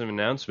start with some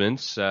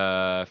announcements.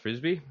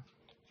 Frisbee?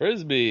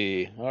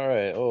 Frisbee. All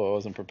right. Oh, I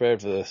wasn't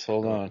prepared for this.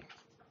 Hold on.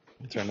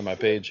 Let me turn to my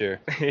page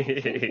here.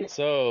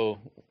 So,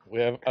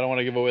 I don't want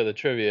to give away the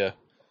trivia,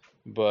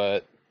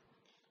 but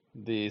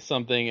the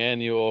something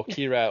annual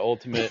Key Rat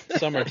Ultimate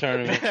Summer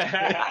Tournament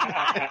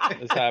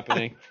is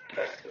happening.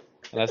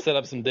 And I set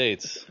up some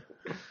dates.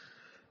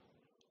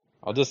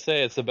 I'll just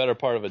say it's the better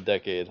part of a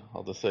decade.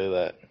 I'll just say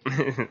that.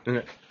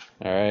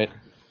 All right.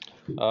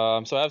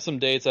 So I have some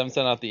dates. I haven't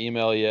sent out the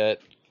email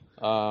yet.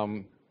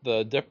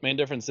 The main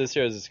difference this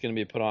year is it's going to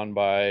be put on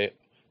by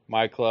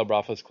my club,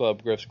 Rafa's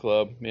club, Griff's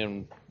club. Me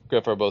and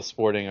Griff are both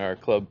sporting our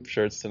club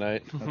shirts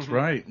tonight. That's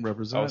right. I was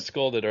Represent.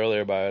 scolded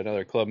earlier by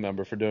another club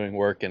member for doing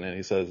work in it.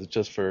 He says it's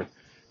just for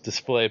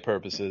display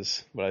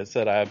purposes. But I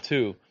said I have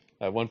two.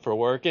 I have one for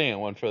working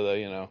and one for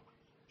the,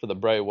 for the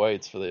bright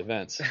whites for the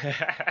events.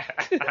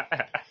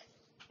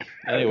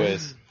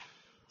 Anyways,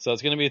 so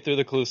it's going to be through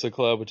the Calusa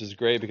Club, which is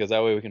great because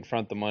that way we can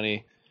front the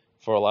money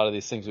for a lot of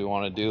these things we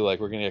want to do. Like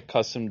we're going to get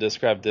custom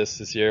disc-wrap discs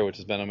this year, which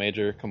has been a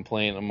major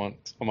complaint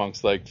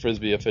amongst like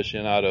Frisbee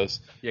aficionados.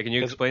 Yeah, can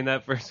you explain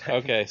that for a second?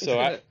 Okay,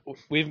 so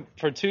we've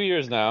for 2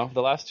 years now.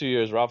 The last 2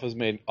 years, Rafa's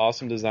made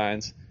awesome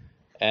designs,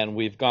 and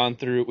we've put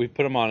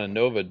them on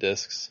Innova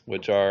discs,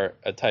 which are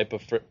a type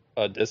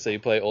of disc that you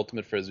play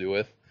Ultimate Frisbee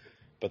with,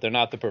 but they're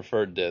not the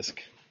preferred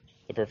disc.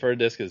 The preferred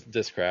disc is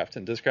Discraft,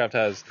 and Discraft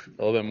has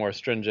a little bit more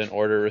stringent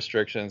order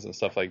restrictions and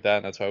stuff like that,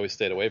 and that's why we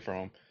stayed away from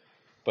them.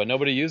 But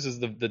nobody uses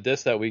the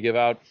disc that we give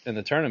out in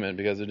the tournament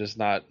because they're just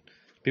not.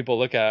 People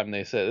look at them and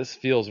they say this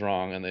feels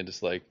wrong, and they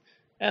just like.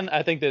 And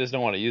I think they just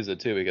don't want to use it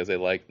too because they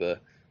like the,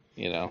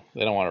 they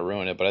don't want to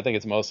ruin it. But I think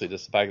it's mostly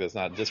just the fact that it's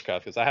not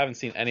Discraft because I haven't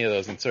seen any of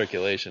those in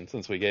circulation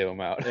since we gave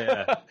them out.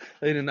 Yeah.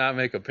 They did not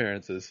make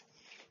appearances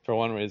for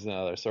one reason or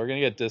another. So we're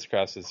gonna get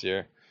Discrafts this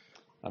year.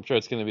 I'm sure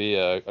it's going to be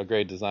a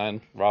great design.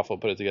 Rafa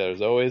put it together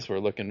as always. We're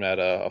looking at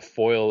a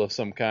foil of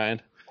some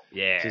kind.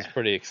 Yeah. Which is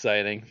pretty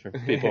exciting for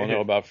people who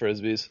know about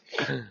Frisbees.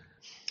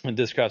 And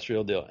Discraft's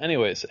real deal.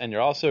 Anyways, and you're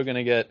also going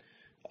to get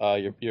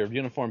your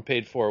uniform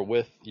paid for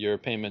with your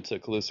payment to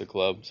Calusa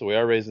Club. So we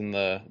are raising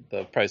the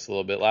price a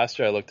little bit. Last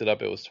year I looked it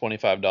up. It was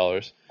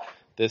 $25.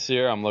 This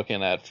year I'm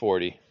looking at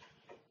 $40.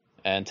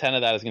 And 10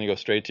 of that is going to go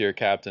straight to your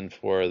captain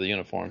for the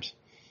uniforms.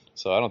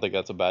 So I don't think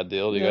that's a bad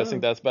deal. Do you guys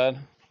think that's bad?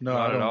 No,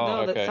 Not I don't at all.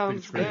 No, that Okay.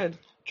 sounds good.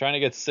 Trying to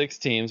get 6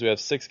 teams. We have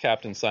 6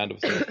 captains signed up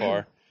so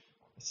far.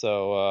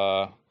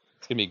 So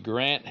it's going to be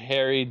Grant,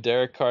 Harry,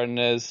 Derek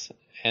Cardenas,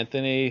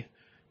 Anthony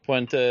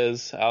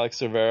Puentes, Alex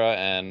Cervera,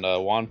 and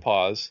Juan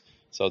Paz.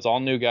 So it's all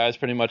new guys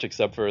pretty much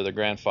except for the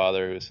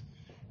grandfather who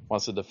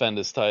wants to defend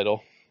his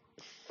title.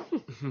 I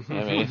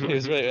mean,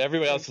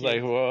 everybody else is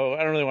like, whoa,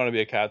 I don't really want to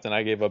be a captain.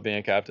 I gave up being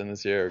a captain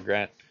this year. Or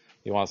Grant,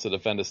 he wants to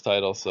defend his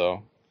title,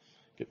 so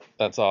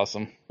that's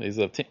awesome. He's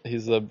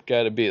the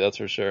guy to beat, that's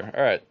for sure.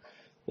 All right,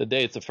 the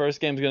dates. The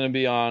first game is going to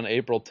be on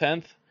April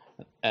 10th,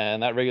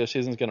 and that regular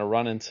season is going to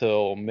run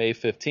until May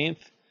 15th,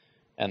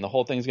 and the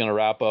whole thing's going to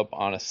wrap up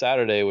on a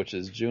Saturday, which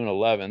is June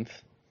 11th.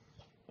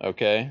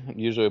 Okay,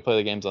 usually we play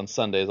the games on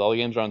Sundays. All the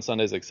games are on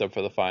Sundays except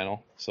for the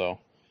final, so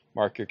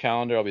mark your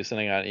calendar. I'll be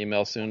sending out an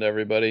email soon to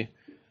everybody,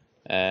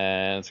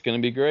 and it's going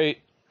to be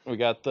great. We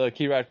got the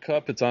Key Rat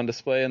Cup. It's on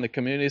display in the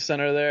community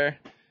center there.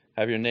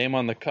 Have your name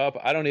on the cup.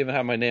 I don't even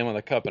have my name on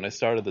the cup, and I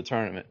started the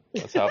tournament.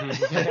 That's how. All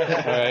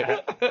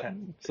right.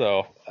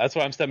 So that's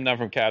why I'm stepping down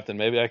from captain.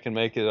 Maybe I can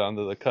make it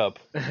onto the cup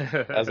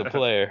as a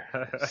player.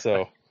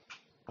 So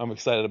I'm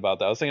excited about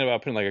that. I was thinking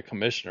about putting like a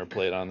commissioner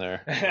plate on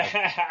there.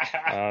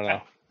 I don't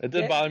know. It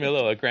did bother me a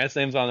little. Like Grant's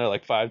name's on there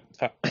like five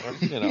a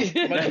bunch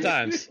of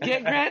times.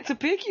 Get Grant to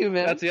pick you,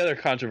 man. That's the other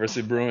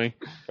controversy brewing.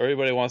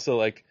 Everybody wants to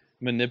like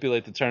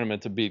manipulate the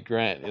tournament to beat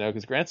Grant,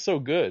 because Grant's so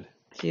good.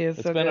 He is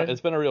so good.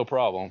 It's been a real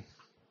problem.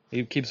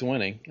 He keeps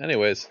winning.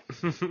 Anyways,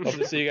 hope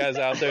to see you guys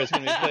out there. It's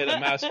going to be played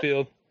at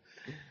Massfield.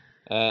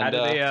 And, How do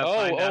they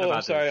find out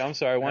about I'm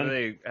sorry. How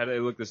do they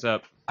look this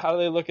up? How do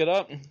they look it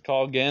up?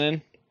 Call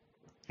Gannon.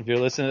 If you're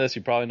listening to this,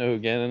 you probably know who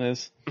Gannon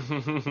is.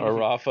 Or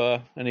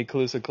Rafa, any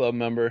Calusa Club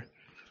member.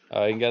 You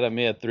can get at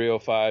me at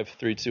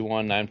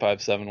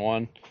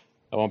 305-321-9571.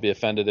 I won't be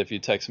offended if you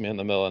text me in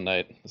the middle of the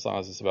night. As long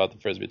as it's about the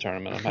Frisbee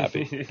tournament, I'm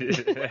happy.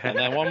 And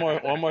then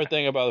one more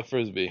thing about the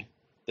Frisbee.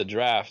 The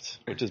draft,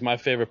 which is my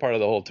favorite part of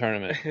the whole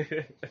tournament,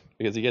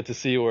 because you get to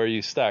see where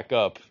you stack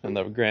up in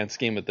the grand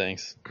scheme of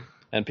things.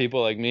 And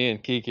people like me and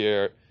Kiki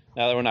now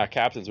that we're not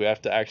captains, we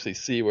have to actually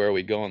see where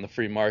we go in the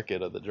free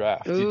market of the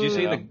draft. Did you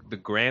say the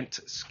Grant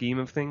scheme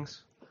of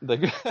things?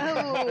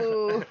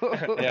 Oh.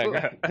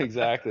 Yeah,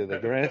 exactly. The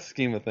grand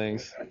scheme of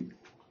things.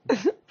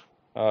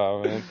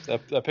 Oh, man.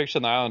 That picture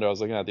on the Islander I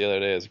was looking at the other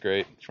day is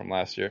great from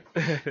last year.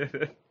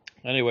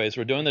 Anyways,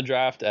 we're doing the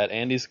draft at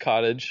Andy's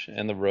Cottage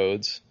and the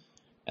Roads.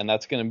 And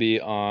that's going to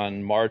be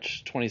on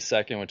March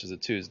 22nd, which is a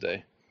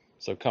Tuesday.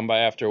 So come by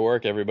after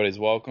work. Everybody's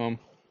welcome.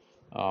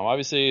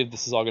 Obviously,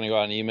 this is all going to go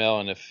out in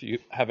email. And if you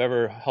have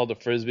ever held a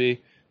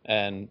Frisbee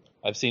and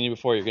I've seen you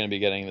before, you're going to be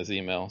getting this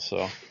email.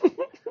 So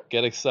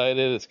get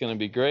excited. It's going to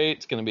be great.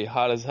 It's going to be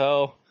hot as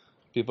hell.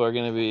 People are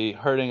going to be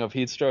hurting of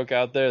heat stroke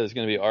out there. There's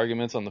going to be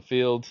arguments on the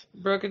field.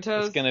 Broken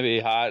toes. It's going to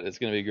be hot. It's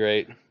going to be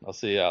great. I'll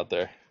see you out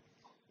there.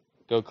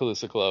 Go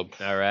Calusa Club.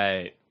 All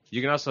right. You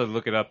can also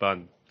look it up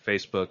on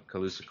Facebook,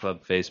 Calusa Club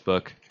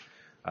Facebook,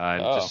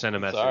 and just send a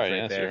message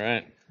right there. You're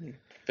right.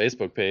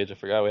 Facebook page. I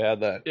forgot we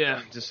had that.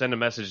 Yeah, just send a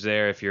message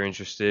there if you're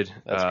interested.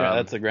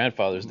 That's the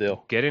grandfather's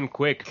deal. Get in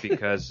quick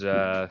because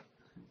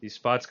these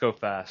spots go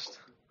fast.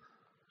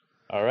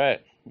 All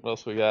right. What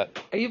else we got?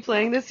 Are you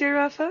playing this year,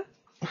 Rafa?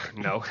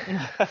 No,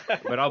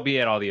 but I'll be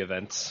at all the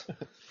events.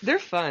 They're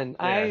fun.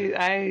 Yeah.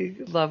 I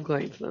love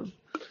going to them.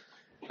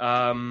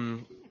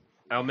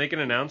 I'll make an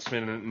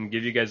announcement and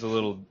give you guys a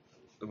little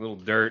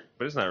dirt,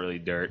 but it's not really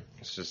dirt.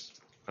 It's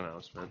just an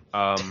announcement.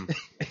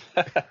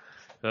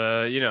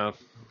 4th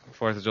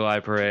of July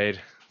parade.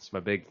 It's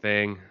my big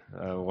thing.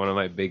 One of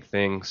my big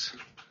things.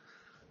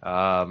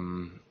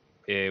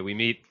 We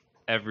meet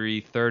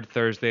every third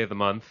Thursday of the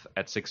month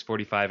at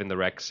 6:45 in the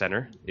rec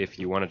center if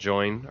you want to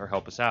join or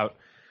help us out.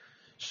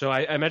 So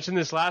I mentioned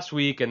this last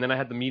week, and then I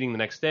had the meeting the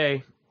next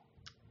day,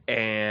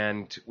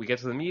 and we get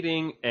to the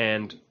meeting,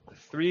 and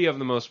 3 of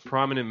the most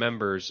prominent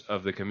members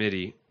of the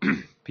committee,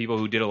 people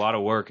who did a lot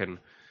of work and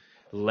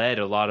led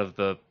a lot of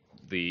the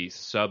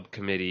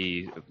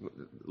subcommittee,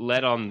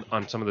 led on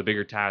some of the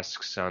bigger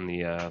tasks on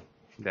the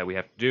that we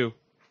have to do,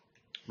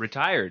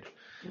 retired.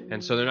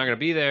 And so they're not going to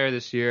be there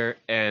this year,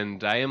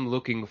 and I am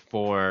looking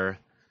for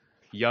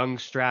young,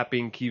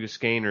 strapping Key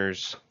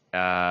Biscayners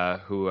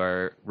who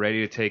are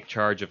ready to take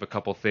charge of a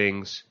couple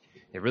things.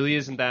 It really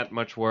isn't that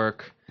much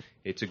work.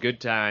 It's a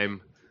good time.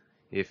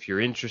 If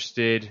you're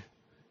interested,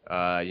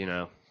 call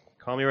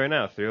me right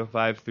now,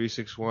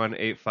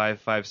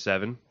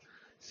 305-361-8557.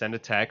 Send a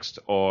text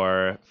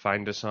or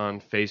find us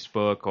on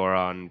Facebook or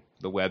on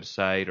the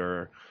website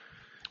or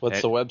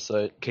What's the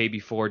website?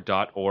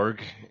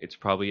 kb4.org. It's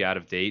probably out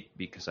of date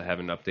because I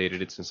haven't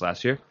updated it since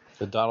last year.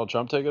 Did Donald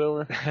Trump take it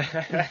over?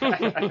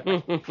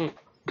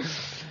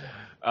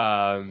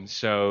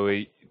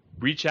 So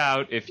reach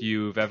out if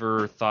you've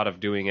ever thought of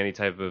doing any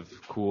type of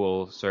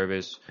cool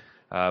service.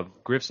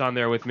 Griff's on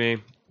there with me,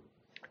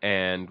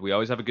 and we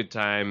always have a good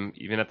time,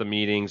 even at the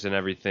meetings and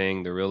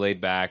everything. They're real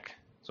laid back.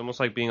 It's almost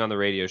like being on the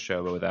radio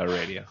show, but without a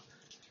radio.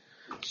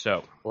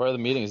 So, where are the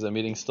meetings? Is the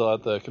meeting still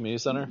at the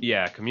community center?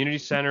 Yeah, community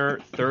center,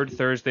 third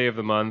Thursday of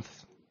the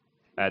month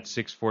at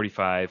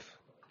 6:45.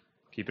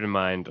 Keep it in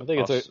mind. I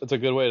think it's a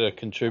good way to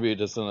contribute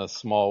just in a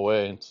small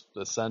way. It's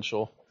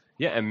essential.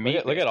 Yeah, and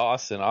look at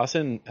Austin.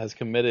 Austin has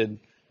committed.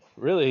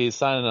 Really, he's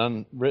signed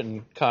an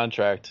unwritten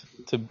contract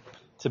to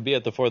be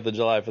at the 4th of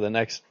July for the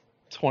next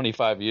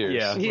 25 years.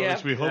 Yeah,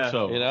 we hope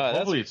so.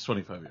 Hopefully it's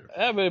 25 years.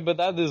 Yeah, but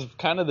that is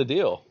kind of the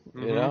deal.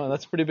 Mm-hmm. You know, and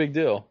that's a pretty big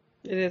deal.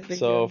 It is a big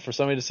So deal. for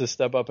somebody just to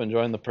step up and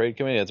join the parade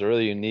committee, it's a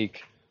really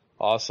unique,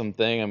 awesome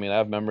thing. I mean, I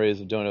have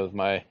memories of doing it with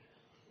my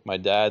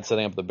dad,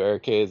 setting up the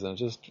barricades, and it's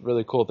just a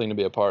really cool thing to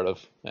be a part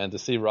of. And to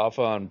see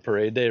Rafa on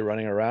parade day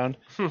running around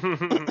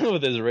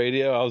with his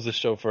radio, I was the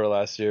chauffeur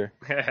last year.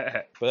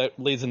 But that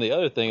leads into the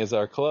other thing is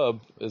our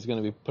club is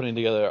going to be putting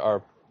together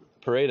our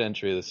parade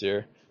entry this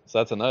year. So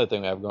that's another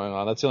thing we have going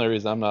on. That's the only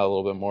reason I'm not a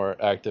little bit more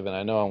active, and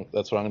I know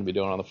that's what I'm going to be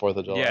doing on the 4th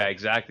of July. Yeah,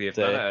 exactly. If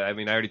not, I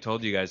mean, I already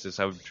told you guys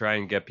this. I would try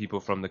and get people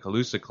from the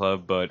Calusa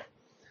Club, but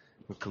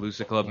the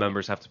Calusa Club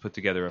members have to put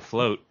together a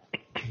float,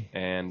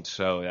 and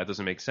so that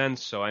doesn't make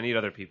sense. So I need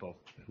other people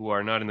who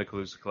are not in the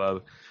Calusa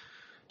Club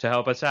to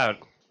help us out.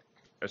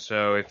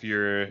 So if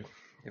you've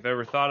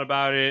ever thought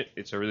about it,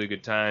 it's a really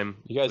good time.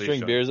 You guys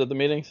drink beers at the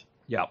meetings?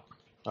 Yeah.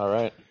 All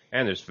right.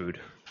 And there's food.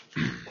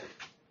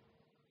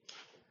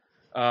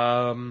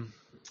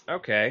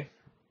 Okay.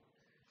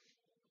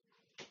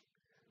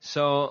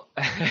 So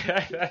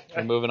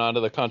we're moving on to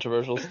the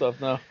controversial stuff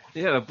now.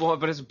 Yeah,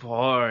 but it's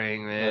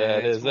boring, man. Yeah,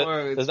 it is.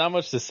 There's not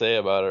much to say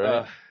about it,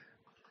 right?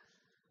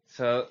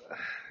 So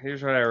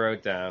here's what I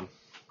wrote down.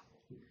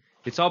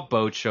 It's all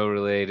boat show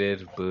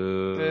related.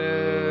 Boo.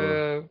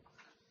 Boo.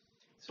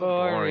 So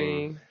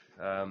boring.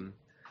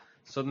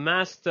 So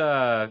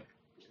the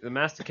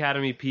MAST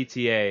Academy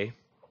PTA,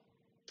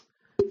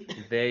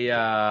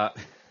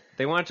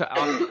 they wanted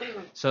to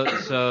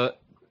so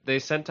they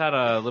sent out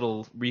a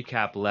little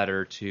recap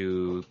letter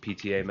to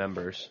PTA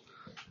members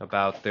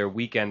about their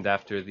weekend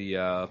after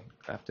the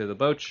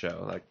boat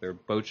show, like their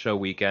boat show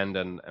weekend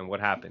and what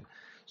happened.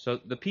 So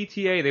the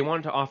PTA, they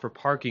wanted to offer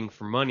parking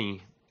for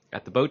money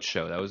at the boat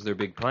show. That was their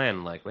big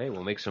plan. Like, hey,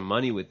 we'll make some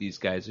money with these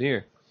guys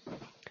here.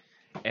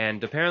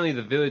 And apparently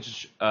the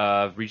village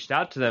reached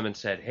out to them and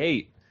said,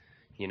 hey,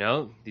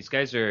 these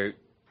guys are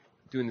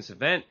doing this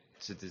event.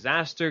 It's a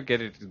disaster.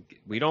 Get it.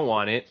 We don't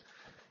want it.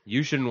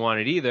 You shouldn't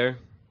want it either.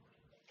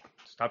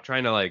 Stop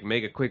trying to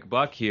make a quick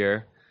buck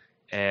here,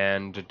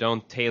 and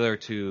don't tailor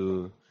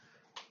to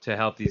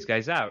help these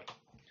guys out.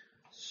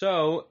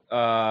 So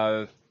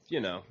the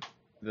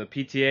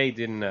PTA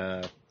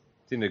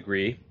didn't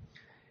agree,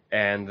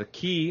 and the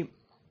Key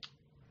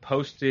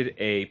posted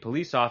a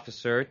police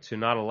officer to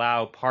not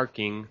allow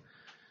parking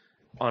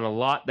on a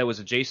lot that was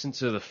adjacent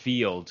to the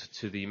field,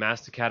 to the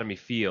MAST Academy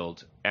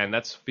field, and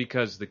that's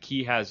because the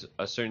Key has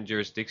a certain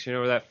jurisdiction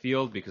over that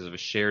field because of a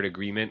shared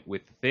agreement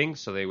with the thing.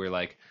 So they were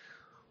like,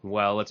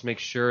 well, let's make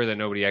sure that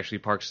nobody actually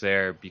parks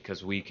there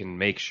because we can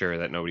make sure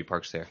that nobody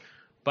parks there.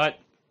 But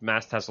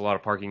MAST has a lot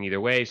of parking either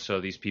way,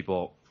 so these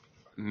people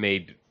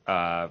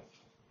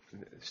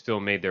still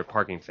made their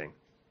parking thing.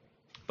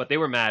 But they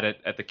were mad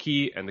at the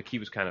Key, and the Key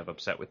was kind of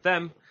upset with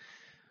them.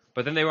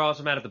 But then they were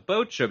also mad at the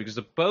boat show because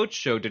the boat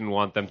show didn't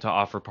want them to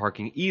offer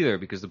parking either,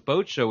 because the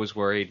boat show was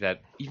worried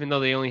that even though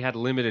they only had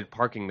limited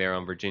parking there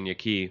on Virginia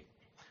Key,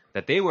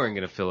 that they weren't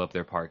going to fill up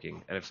their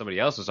parking. And if somebody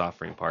else was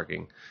offering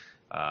parking,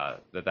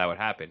 that would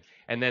happen.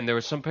 And then there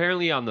was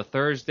apparently on the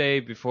Thursday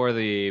before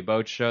the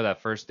boat show,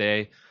 that first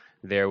day,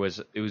 it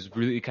was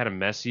really kind of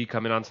messy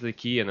coming onto the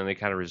Key, and then they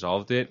kind of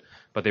resolved it.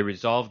 But they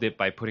resolved it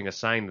by putting a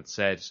sign that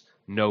says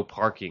no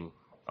parking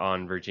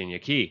on Virginia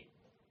Key.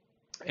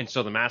 And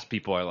so the MAST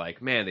people are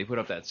like, man, they put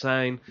up that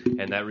sign,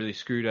 and that really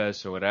screwed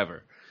us, or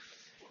whatever.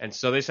 And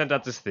so they sent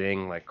out this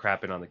thing,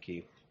 crapping on the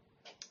Key.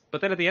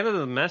 But then at the end of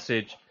the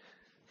message,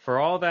 for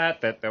all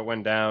that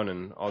went down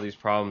and all these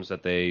problems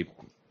that they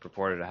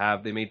purported to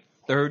have, they made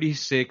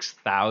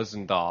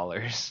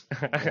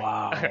 $36,000.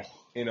 Wow.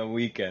 In a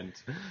weekend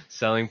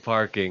selling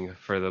parking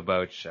for the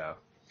boat show.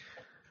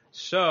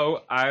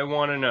 So I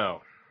want to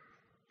know,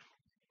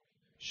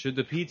 should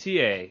the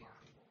PTA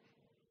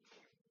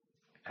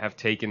have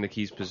taken the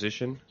Key's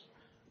position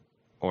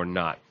or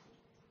not?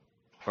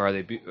 Or are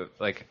they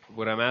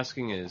what I'm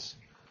asking is,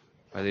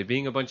 are they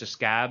being a bunch of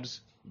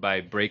scabs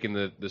by breaking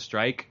the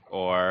strike,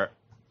 or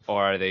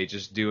are they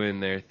just doing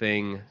their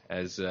thing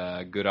as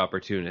good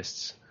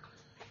opportunists?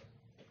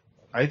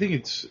 I think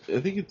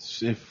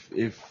it's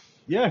if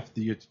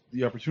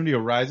the opportunity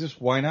arises,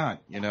 why not?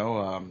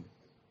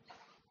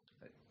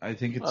 I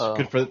think it's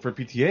good for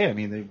PTA. I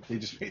mean, they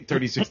just paid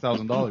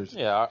 $36,000.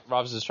 Yeah,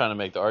 Rob's just trying to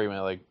make the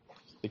argument like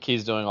the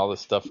Key's doing all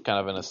this stuff kind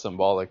of in a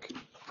symbolic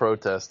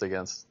protest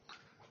against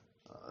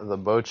the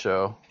boat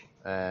show,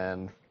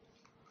 and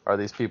are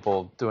these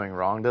people doing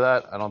wrong to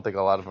that? I don't think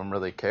a lot of them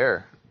really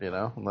care,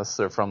 unless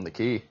they're from the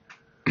Key.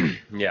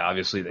 Yeah,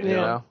 obviously they You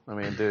know, I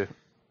mean,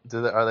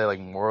 are they like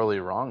morally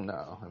wrong?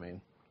 No. I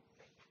mean,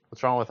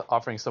 what's wrong with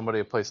offering somebody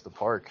a place to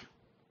park?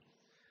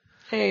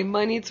 Hey,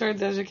 money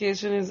towards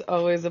education is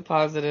always a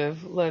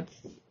positive. Let's,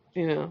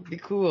 be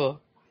cool.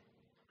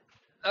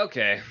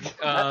 Okay.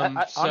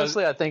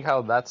 Honestly, I think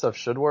how that stuff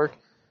should work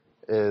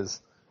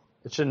is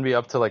it shouldn't be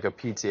up to like a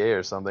PTA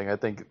or something. I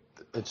think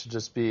it should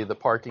just be the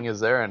parking is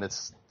there and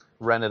it's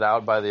rented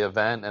out by the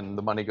event and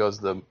the money goes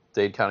to the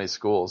Dade County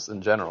schools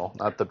in general,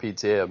 not the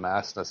PTA of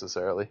MAST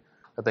necessarily.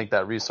 I think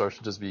that resource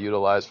should just be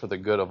utilized for the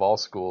good of all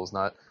schools,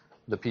 not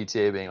the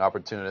PTA being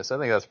opportunist. I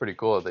think that's pretty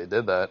cool that they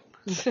did that.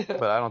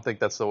 But I don't think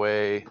that's the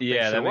way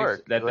things should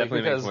work. That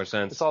definitely makes more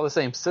sense. It's all the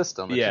same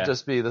system. It should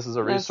just be, this is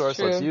a resource,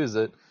 let's use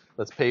it.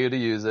 Let's pay you to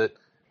use it.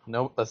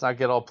 No, let's not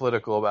get all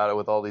political about it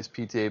with all these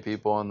PTA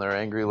people and their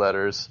angry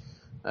letters.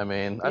 I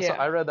mean,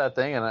 I read that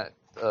thing, and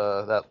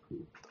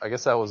I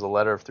guess that was a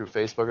letter through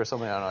Facebook or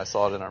something. I don't know. I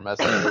saw it in our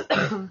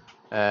messenger.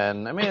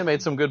 And, I mean, it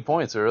made some good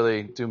points. It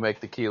really do make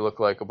the Key look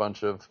like a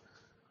bunch of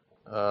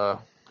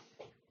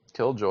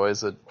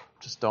killjoys that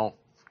just don't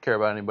care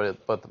about anybody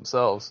but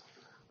themselves.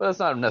 But that's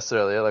not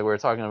necessarily it. Like we were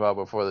talking about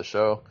before the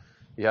show,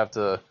 you have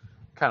to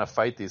kind of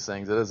fight these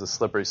things. It is a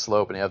slippery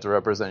slope, and you have to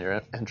represent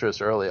your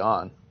interests early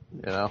on,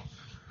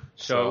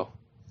 So,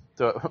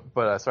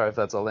 but sorry if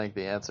that's a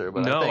lengthy answer.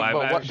 But no,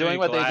 I think doing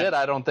what they did,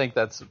 I don't think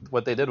that's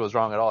what they did was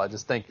wrong at all. I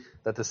just think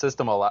that the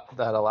system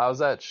that allows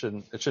that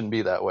shouldn't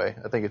be that way.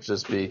 I think it should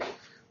just be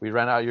we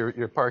rent out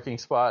your parking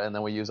spot, and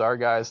then we use our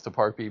guys to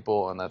park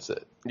people, and that's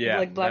it. Yeah,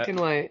 like black and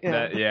white.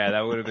 Yeah,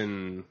 that would have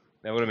been.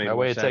 That would have made that more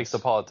way sense. It takes the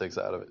politics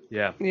out of it.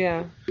 Yeah.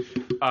 Yeah.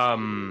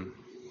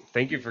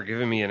 Thank you for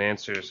giving me an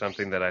answer to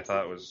something that I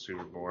thought was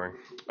super boring.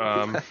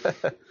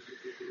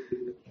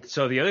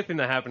 So the other thing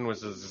that happened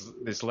was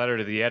this letter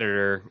to the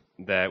editor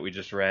that we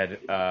just read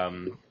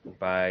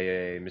by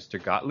a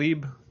Mr.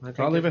 Gottlieb. I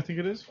think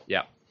it is.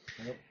 Yeah.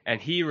 Yep. And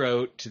he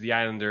wrote to the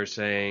Islanders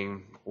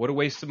saying, what a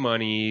waste of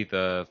money,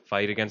 the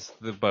fight against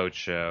the boat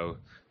show.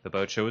 The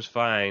boat show was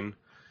fine.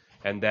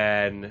 And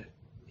then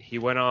he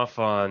went off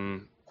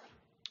on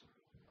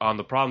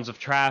the problems of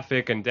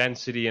traffic and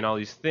density and all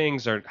these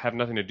things have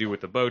nothing to do with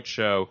the boat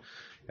show,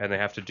 and they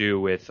have to do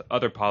with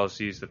other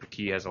policies that the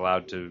Key has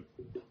allowed to,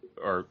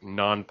 or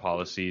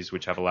non-policies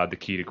which have allowed the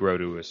Key to grow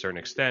to a certain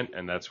extent,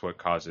 and that's what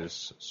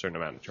causes a certain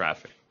amount of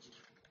traffic.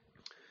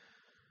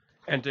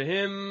 And to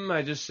him,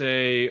 I just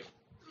say,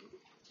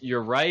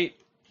 you're right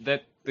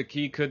that the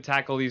Key could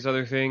tackle these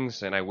other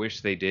things, and I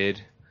wish they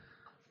did.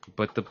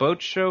 But the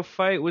boat show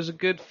fight was a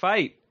good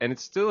fight, and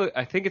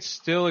I think it's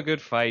still a good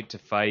fight to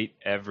fight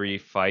every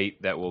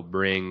fight that will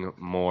bring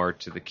more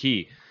to the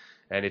Key.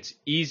 And it's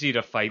easy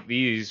to fight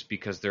these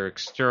because they're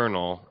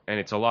external, and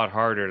it's a lot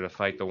harder to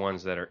fight the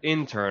ones that are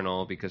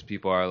internal because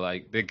people are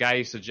like, the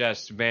guy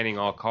suggests banning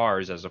all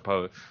cars as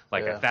opposed,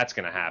 if that's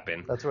going to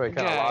happen. That's where it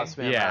kind of lost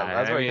me on that.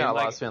 That's where it kind of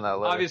lost me on that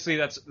letter. Obviously,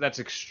 that's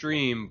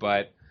extreme,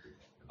 but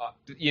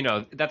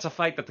that's a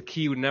fight that the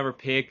Key would never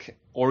pick,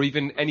 or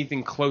even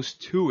anything close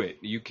to it.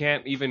 You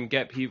can't even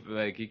get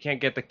people you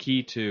can't get the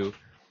Key to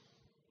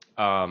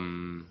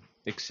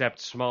accept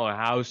smaller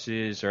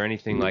houses or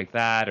anything like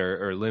that,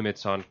 or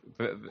limits on.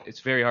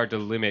 It's very hard to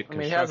limit. I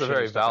mean, he has a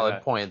very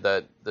valid point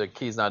that the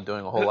Key's not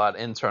doing a whole lot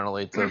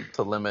internally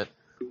to limit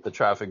the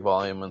traffic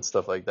volume and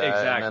stuff like that.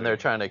 Exactly. And then they're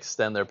trying to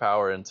extend their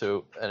power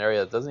into an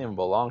area that doesn't even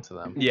belong to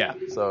them. Yeah.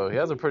 So he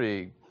has a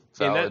pretty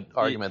valid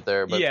argument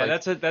there. But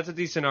that's a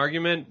decent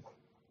argument.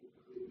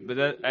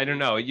 But I don't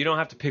know. You don't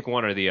have to pick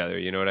one or the other.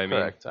 You know what I mean?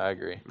 Correct. I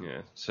agree.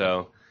 Yeah.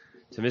 So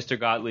to Mr.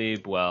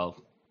 Gottlieb, well,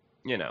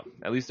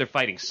 at least they're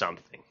fighting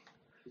something.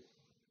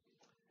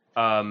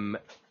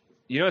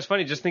 It's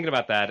funny just thinking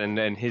about that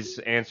and his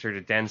answer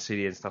to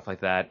density and stuff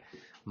like that.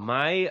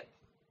 My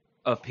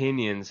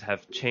opinions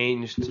have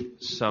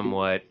changed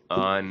somewhat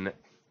on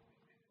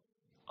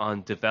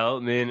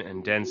development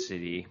and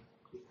density,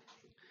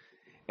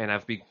 and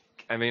I've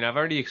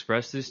already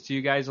expressed this to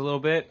you guys a little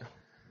bit,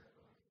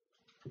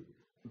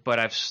 but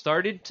I've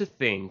started to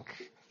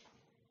think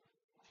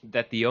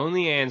that the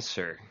only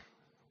answer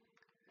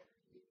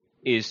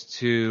is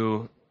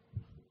to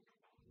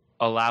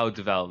allow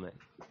development.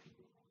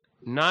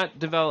 Not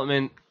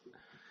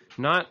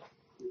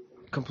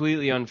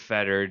completely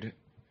unfettered,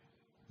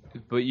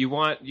 but you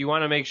want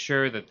to make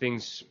sure that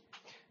things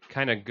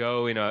kind of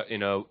go in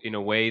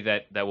a way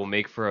that will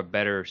make for a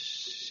better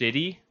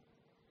city,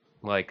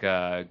 like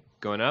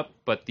going up.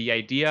 But the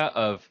idea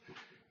of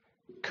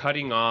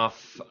cutting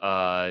off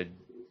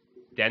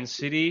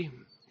density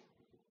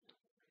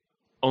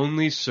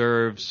only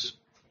serves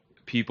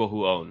people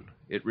who own.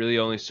 It really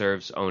only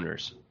serves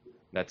owners.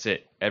 That's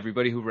it.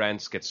 Everybody who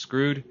rents gets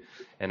screwed,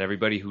 and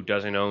everybody who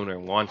doesn't own or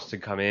wants to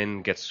come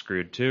in gets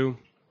screwed too.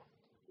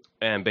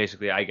 And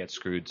basically, I get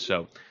screwed.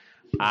 So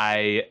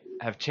I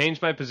have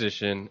changed my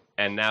position,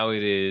 and now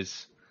it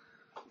is,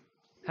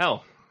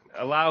 hell,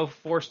 allow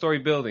 4-story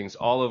buildings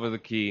all over the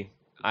key.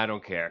 I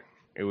don't care.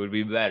 It would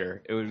be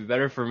better. It would be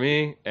better for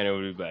me, and it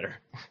would be better.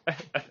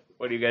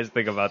 What do you guys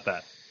think about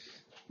that?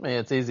 I mean,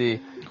 it's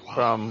easy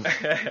from.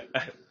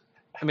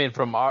 I mean,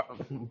 from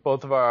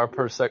both of our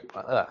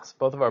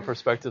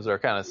perspectives are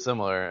kind of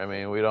similar. I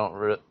mean, we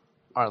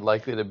aren't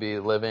likely to be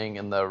living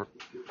in the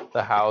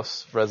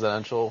house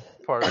residential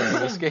part of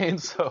Biscayne,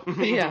 so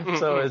Yeah.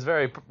 So it's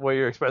very, what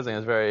you're expressing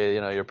is very,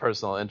 your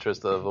personal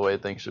interest of the way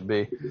things should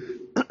be.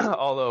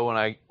 Although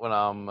when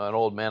I'm an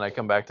old man, I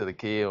come back to the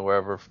Key and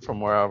wherever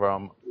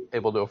I'm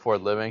able to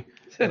afford living,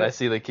 and I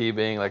see the Key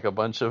being like a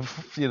bunch of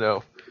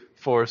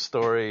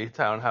 4-story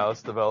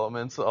townhouse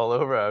developments all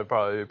over, I'd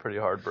probably be pretty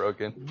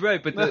heartbroken.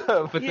 Right, but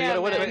Yeah,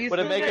 would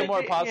it make it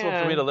more possible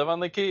for me to live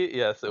on the Key?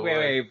 Yes, it would.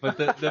 wait, but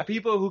the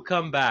people who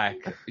come back,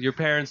 your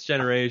parents'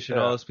 generation,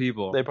 all those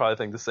people, They probably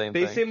think the same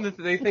thing.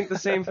 they think the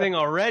same thing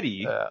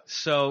already. Yeah.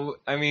 So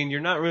I mean, you're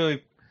not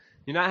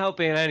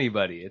helping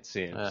anybody, it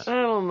seems. Yeah.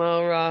 I don't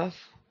know, Raf.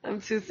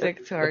 I'm too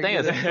sick to argue thing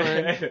is-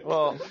 this one.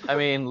 Well, I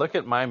mean, look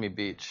at Miami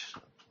Beach.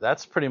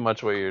 That's pretty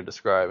much what you're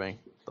describing.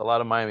 A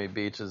lot of Miami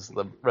Beach is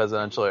the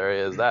residential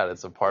area is that.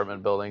 It's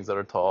apartment buildings that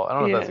are tall. I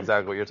don't know if that's Yeah.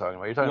 exactly what you're talking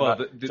about. You're talking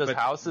about just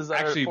houses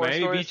that actually, are 4 Miami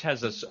stories? Beach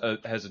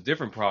has a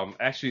different problem.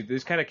 Actually,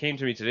 this kind of came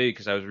to me today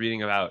because I was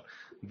reading about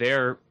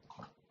their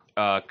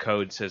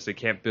code says they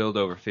can't build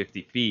over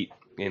 50 feet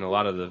in a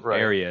lot of the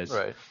areas.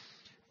 Right.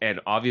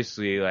 And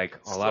obviously, like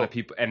a lot of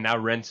people, and now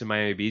rents in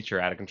Miami Beach are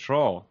out of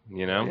control,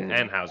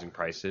 and housing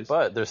prices.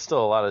 But there's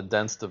still a lot of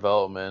dense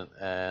development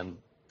and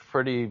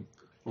pretty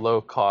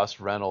low-cost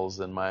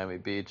rentals in Miami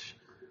Beach.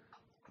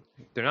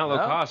 They're not low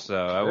cost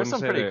though. I There's wouldn't some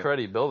say pretty they're-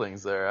 cruddy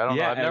buildings there. I don't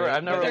Yeah, know.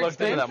 I've never they're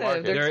looked into that expensive.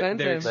 market. They're They're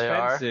expensive. They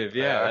are? expensive.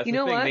 Yeah. Yeah, that's You the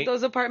know thing. what?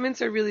 Those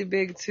apartments are really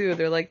big too.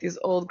 They're like these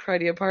old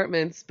cruddy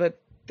apartments, but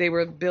they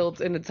were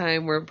built in a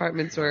time where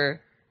apartments were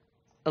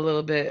a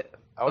little bit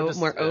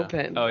more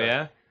open. Oh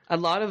yeah. A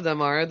lot of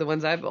them are. The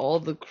ones all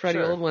the cruddy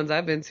Sure. old ones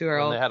I've been to are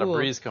all They had cool. a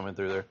breeze coming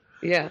through there.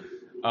 Yeah.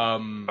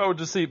 I would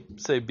just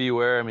say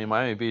beware. I mean,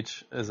 Miami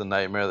Beach is a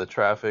nightmare. The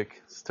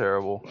traffic is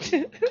terrible.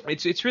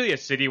 It's really a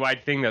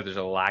citywide thing that there's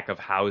a lack of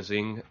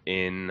housing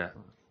in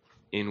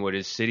what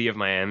is city of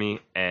Miami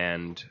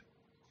and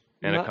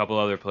a couple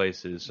other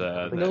places.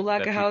 No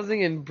lack of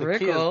housing in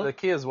Brickell. The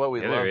key is what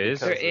we Yeah, love. there is.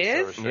 because There it's so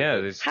is? restricted. Yeah,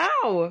 there's,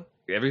 How?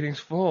 everything's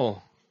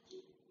full.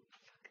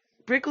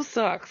 Brickell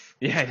sucks.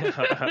 Yeah,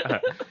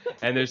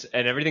 and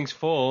everything's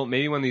full.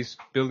 Maybe when these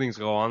buildings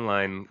go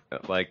online,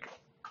 like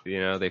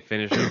they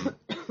finish them,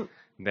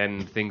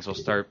 then things will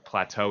start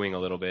plateauing a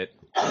little bit.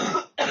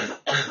 Oh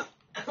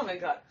my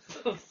god.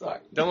 So sorry.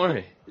 Don't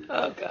worry.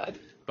 Oh god.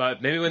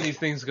 But maybe when these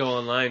things go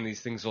online,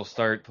 these things will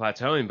start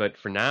plateauing. But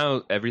for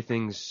now,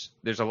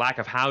 there's a lack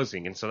of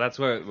housing, and so that's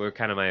where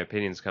kind of my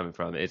opinion's coming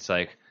from. It's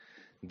like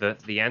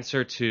the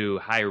answer to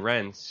high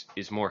rents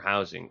is more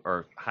housing,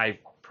 or high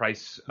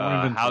price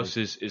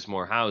houses is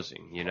more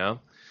housing. Yeah,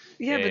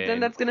 but then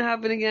And- that's gonna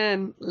happen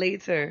again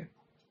later.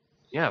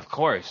 Yeah, of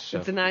course.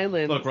 It's an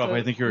island. Look, Rob, so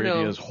I think your no.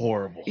 idea is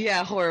horrible.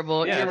 Yeah,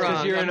 horrible. Yeah, you're it's 'cause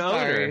wrong. you're I'm an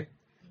owner. sorry.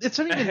 It's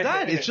not even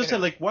that. It's just that,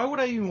 like, why would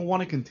I even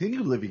want to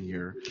continue living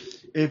here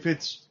if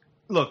it's...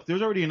 Look,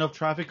 there's already enough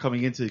traffic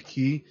coming into the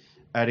Key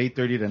at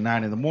 8:30 to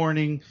 9 in the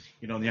morning,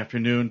 in the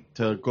afternoon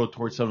to go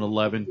towards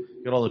 7-Eleven,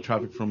 get all the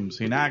traffic from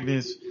St.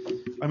 Agnes.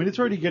 I mean, it's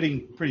already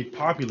getting pretty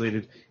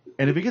populated.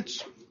 And if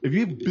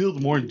you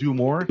build more and do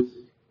more,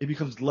 it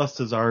becomes less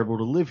desirable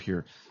to live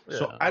here. Yeah.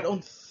 So I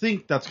don't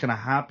think that's going to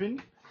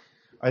happen.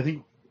 I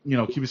think, Key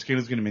Biscayne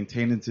is going to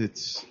maintain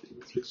its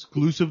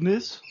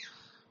exclusiveness.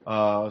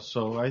 So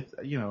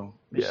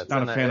it's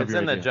not a fan of it's your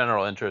in the idea.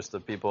 general interest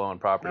of people who own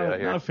property out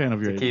here. Not a fan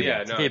of your idea.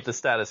 Yeah, to no. keep the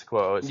status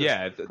quo. It's just,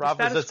 Yeah, the Rafa's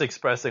status- just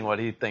expressing what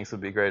he thinks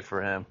would be great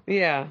for him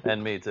Yeah.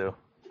 and me too.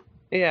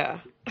 Yeah.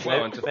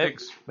 Well, and to maybe,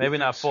 fix maybe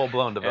not full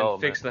blown and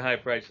development. fix the high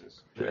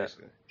prices. Yeah.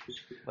 Basically.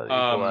 Let it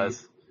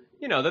equalize.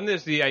 Then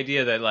there's the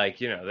idea that, like,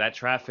 that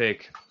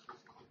traffic,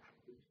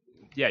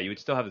 yeah, you would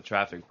still have the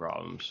traffic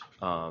problems.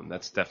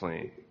 That's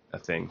definitely a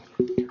thing.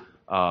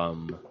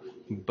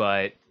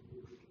 But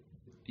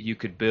you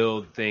could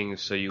build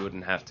things so you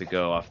wouldn't have to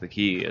go off the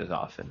Key as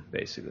often,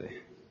 basically.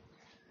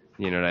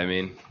 You know what I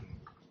mean?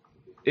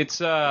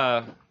 It's,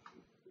 I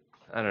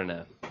don't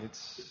know.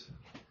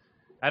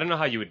 I don't know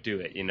how you would do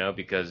it,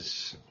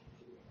 because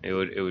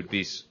it would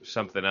be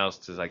something else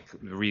to, like,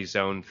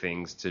 rezone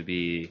things to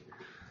be,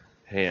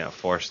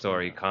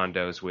 4-story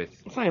condos with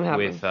It's not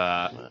gonna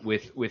happen.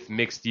 with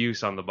mixed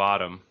use on the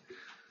bottom.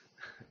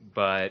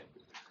 But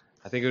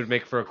I think it would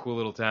make for a cool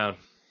little town,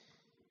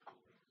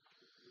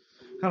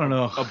 I don't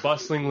know. a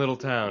bustling little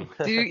town.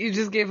 You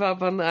just gave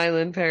up on the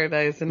island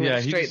paradise and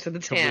went he straight just to the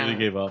completely town.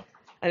 gave up.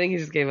 I think he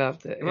just gave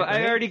up. Well,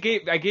 I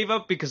gave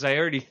up because I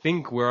already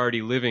think we're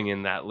already living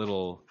in that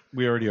little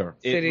We already are.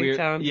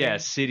 Town Yeah, thing.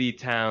 city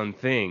town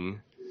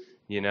thing.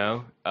 You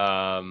know.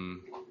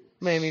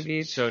 Miami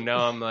Beach. So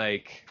now I'm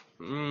like,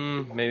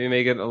 maybe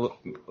make it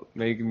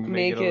Make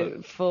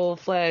it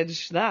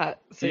full-fledged that.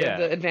 So you have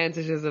Yeah. the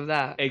advantages of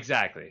that.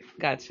 Exactly.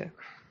 Gotcha.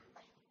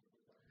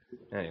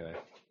 Anyway.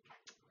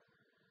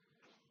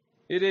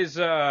 It is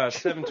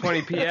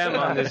 7:20 p.m.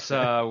 on this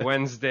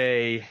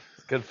Wednesday,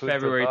 Good food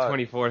February for thought.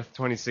 24th,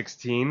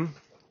 2016.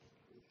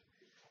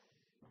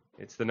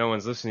 It's the No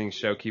One's Listening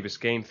show. Keep us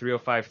game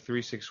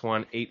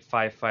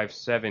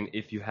 305-361-8557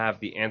 if you have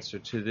the answer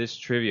to this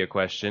trivia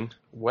question.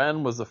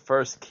 When was the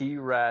first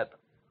keywide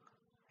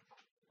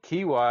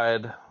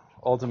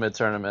ultimate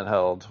tournament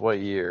held? What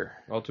year?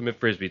 Ultimate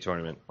Frisbee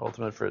tournament.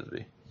 Ultimate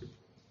Frisbee.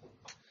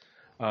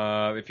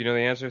 If you know the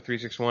answer,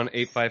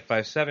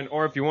 361-8557.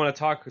 Or if you want to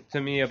talk to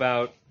me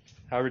about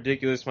how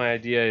ridiculous my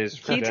idea is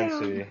for Keytown.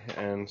 density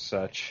and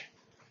such.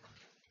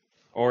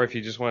 Or if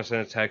you just want to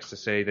send a text to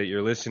say that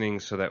you're listening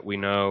so that we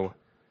know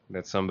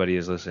that somebody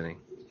is listening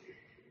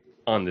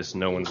on this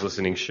No One's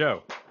Listening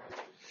show.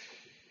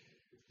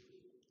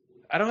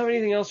 I don't have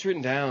anything else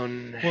written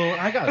down. Well,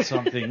 I got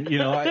something.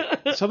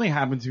 Something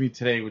happened to me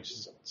today, which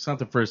is it's not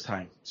the first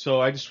time.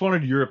 So I just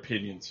wanted your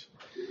opinions.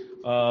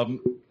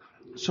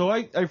 So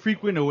I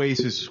frequent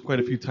Oasis quite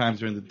a few times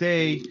during the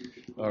day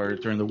or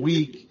during the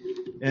week,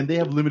 and they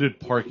have limited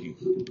parking.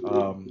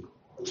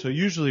 So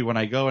usually when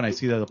I go and I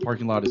see that the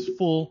parking lot is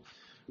full,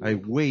 I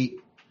wait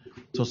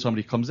till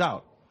somebody comes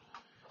out.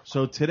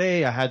 So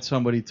today I had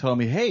somebody tell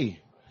me, hey,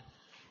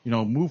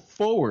 move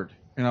forward.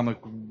 And I'm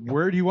like,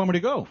 where do you want me to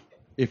go?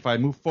 If I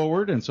move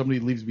forward and somebody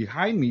leaves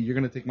behind me, you're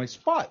going to take my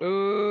spot.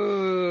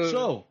 Ooh.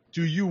 So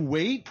do you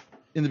wait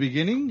in the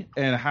beginning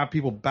and have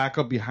people back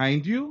up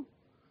behind you?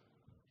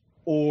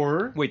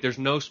 Or Wait, there's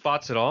no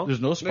spots at all?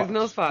 there's no spots.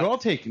 no spots. They're all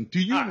taken. Do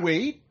you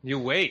wait? You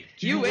wait.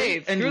 Do You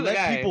wait. and Screw the let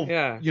guy. people,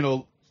 Yeah.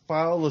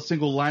 file a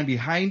single line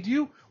behind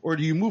you? Or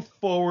do you move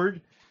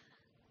forward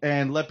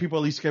and let people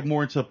at least get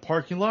more into the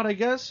parking lot, I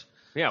guess?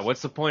 Yeah,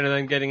 what's the point of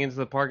them getting into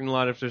the parking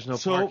lot if there's no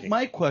So parking?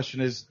 my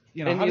question is,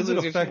 And how you does it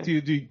lose your affect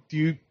chance.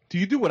 you? Do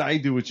you do what I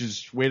do, which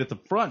is wait at the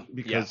front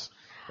because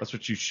that's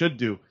what you should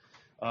do?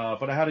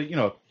 But I had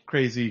a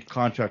crazy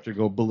contractor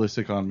go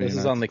ballistic on me. This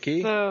is and on the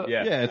key? So,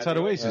 yeah. yeah, it's at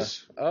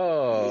Oasis.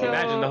 Oh. So-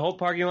 Imagine the whole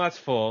parking lot's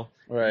full.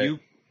 Right. You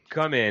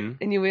come in.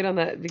 and you wait on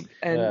that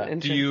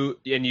entrance. You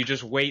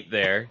just wait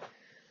there.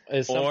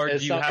 Is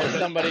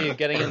somebody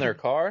getting in their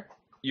car?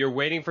 You're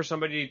waiting for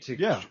somebody to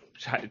Yeah.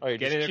 Or you're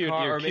get in just their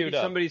car, you're or maybe queued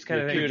up. somebody's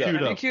kind of You're thing. queued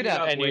up. You're queued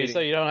up. And waiting. so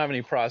you don't have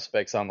any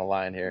prospects on the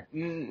line here.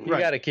 You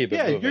got to keep it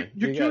Yeah, moving.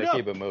 you're you queued got up. to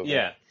keep it moving.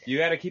 Yeah, you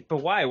got to keep. But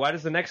why? Why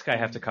does the next guy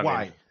have to come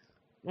Why? in?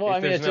 Well, If I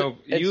mean,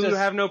 there's you just,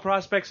 have no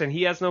prospects and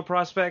he has no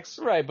prospects.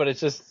 right, but it's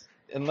just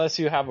unless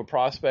you have a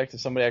prospect of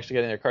somebody actually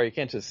getting in their car, you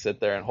can't just sit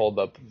there and hold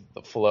up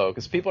the flow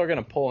because people are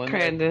going to pull in there,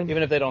 Crandon.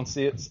 even if they don't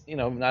see it.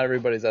 Not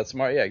everybody's that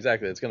smart. Yeah,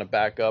 exactly. It's going to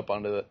back up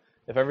onto the.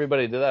 If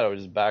everybody did that, it would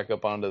just back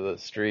up onto the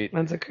street.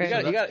 That's a You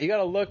crazy. got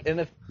to look,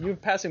 and if you're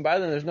passing by,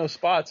 then there's no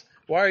spots.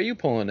 Why are you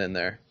pulling in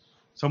there?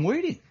 So I'm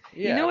waiting.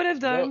 Yeah. know what I've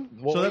done?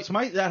 Well, So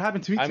that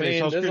happened to me I today. mean,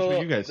 So I was there's, curious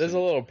what you guys there's a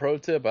think. little pro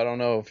tip. I don't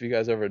know if you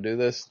guys ever do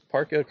this.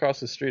 Park it across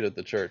the street at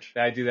the church.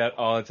 I do that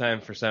all the time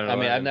for 7-Eleven. I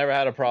mean, I've never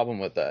had a problem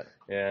with that.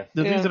 Yeah.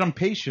 The thing Yeah. is that I'm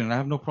patient and I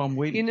have no problem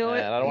waiting. You know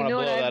what? And I don't want to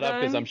blow that up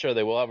because I'm sure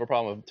they will have a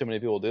problem if too many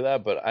people do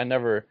that. But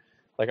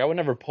I would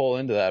never pull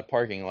into that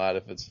parking lot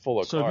if it's full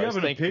of So if you cars,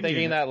 have an opinion-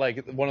 thinking that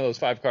like one of those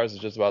 5 cars is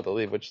just about to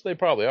leave, which they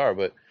probably are.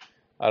 But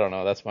I don't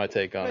know. That's my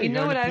take on You it. know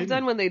got what an I've opinion?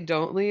 done when they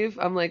don't leave?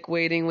 I'm like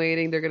waiting.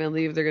 They're gonna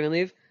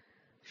leave.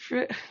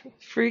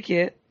 Freak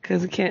it,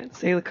 because I can't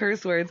say the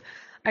curse words.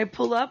 I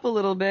pull up a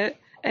little bit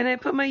and I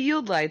put my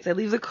yield lights. I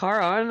leave the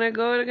car on and I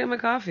go to get my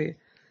coffee.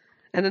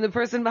 And then the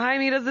person behind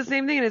me does the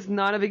same thing and it's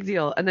not a big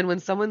deal. And then when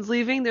someone's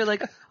leaving, they're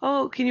like,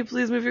 "Oh, can you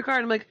please move your car?"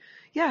 And I'm like,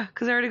 "Yeah,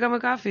 because I already got my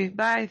coffee.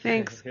 Bye,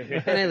 thanks."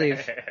 And I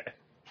leave.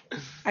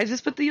 I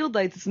just put the yield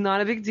lights. It's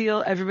not a big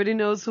deal. Everybody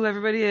knows who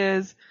everybody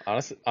is.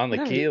 Honestly, on the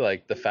Yeah. key,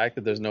 like the fact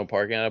that there's no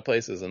parking at a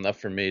place is enough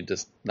for me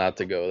just not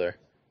to go there.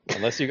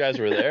 Unless you guys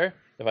were there,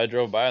 if I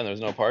drove by and there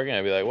was no parking,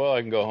 I'd be like, well,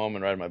 I can go home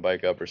and ride my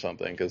bike up or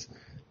something because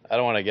I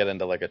don't want to get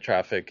into like a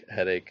traffic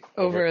headache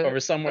over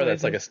somewhere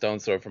that's like a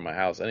stone's throw from my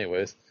house.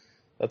 Anyways,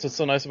 that's what's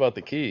so nice about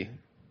the key.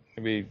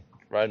 Maybe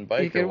riding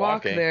bike You or can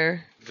walk walking.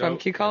 there from So,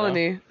 Key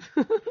Colony.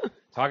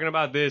 Talking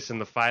about this and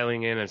the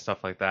filing in and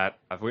stuff like that,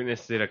 I've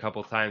witnessed it a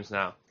couple times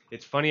now.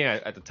 It's funny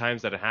at the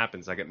times that it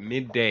happens, like at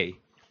midday,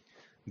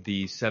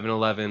 the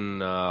 7-Eleven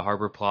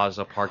Harbor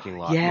Plaza parking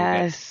lot will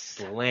Yes.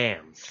 get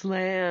slammed.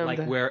 Slammed.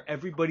 Like where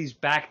everybody's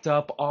backed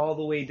up all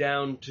the way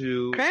down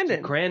to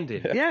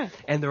Crandon. Yeah.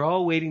 And they're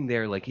all waiting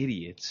there like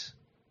idiots.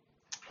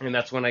 And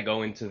that's when I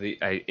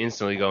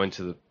instantly go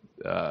into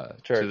the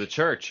to the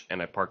church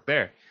and I park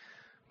there.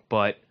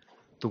 But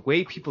the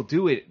way people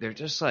do it, they're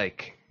just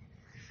like,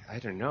 I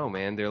don't know,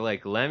 man. They're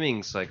like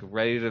lemmings, like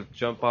ready to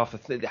jump off a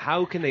thing.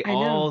 How can they I know.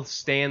 all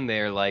stand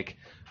there like,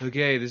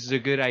 okay, this is a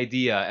good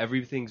idea.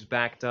 Everything's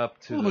backed up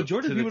to Well, the,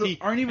 majority to of the people T.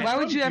 aren't even. Why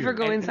would from you ever here.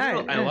 go inside?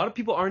 And a lot of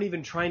people aren't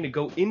even trying to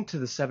go into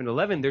the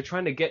 7-Eleven. They're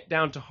trying to get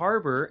down to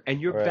Harbor,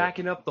 and you're Right.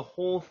 backing up the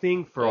whole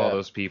thing for all Yeah.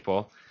 those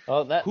people.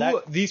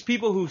 Oh, These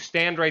people who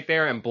stand right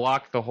there and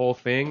block the whole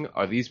thing,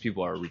 these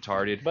people are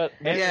retarded. But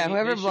And Yeah,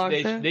 whoever they blocks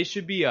should, it. they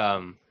should be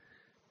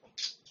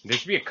there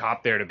should be a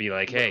cop there to be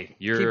like, hey,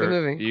 you're Keep it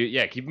moving.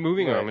 keep it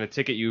moving, or Right. I'm going to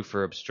ticket you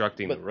for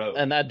obstructing the road.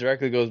 And that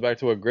directly goes back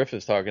to what Griff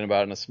is talking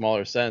about in a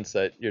smaller sense,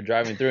 that you're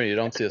driving through and you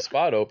don't see a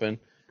spot open.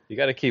 You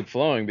got to keep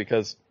flowing,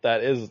 because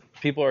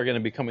people are going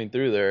to be coming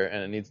through there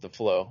and it needs to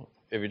flow.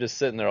 If you're just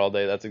sitting there all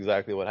day, that's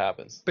exactly what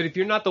happens. But if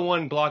you're not the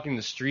one blocking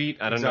the street,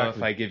 I don't know if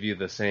Exactly. I give you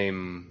the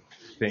same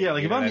thing. Yeah,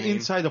 like you if know I'm what I mean?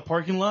 inside the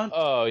parking lot,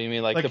 Oh, you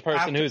mean like the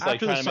person who's like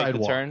after trying to make the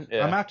sidewalk. turn?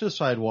 Yeah. I'm after the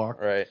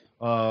sidewalk, Right.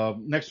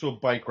 next to a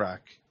bike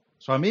rack.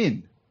 So I'm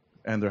in,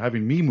 and they're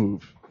having me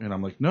move, and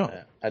I'm like, no.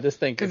 Yeah. I just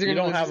think 'Cause if you're you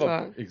gonna don't lose have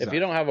your a spot. if you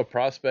don't have a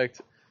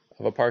prospect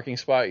of a parking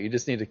spot, you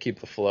just need to keep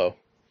the flow.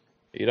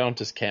 You don't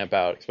just camp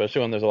out,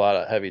 especially when there's a lot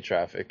of heavy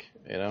traffic,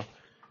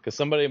 because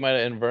somebody might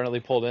have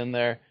inadvertently pulled in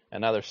there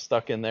and now they're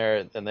stuck in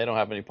there and they don't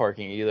have any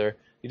parking either.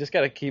 You just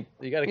got to keep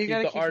gotta the keep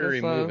the artery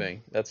flow.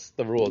 moving. That's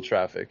the rule of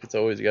traffic. It's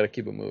always you got to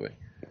keep it moving.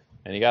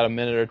 And you got a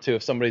minute or two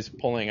if somebody's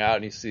pulling out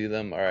and you see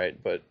them, all right,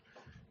 but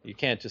you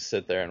can't just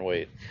sit there and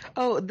wait.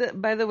 Oh,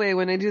 by the way,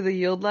 when I do the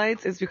yield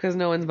lights, it's because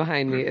no one's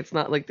behind me. It's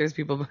not like there's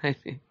people behind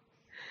me.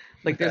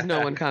 Like there's no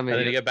one coming. And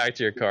then you get back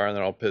to your car and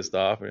they're all pissed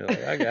off and you're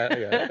like, I got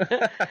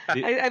it.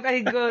 I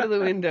go to the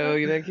window,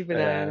 keep an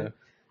eye on it.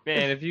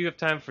 Man, if you have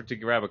time to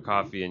grab a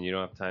coffee and you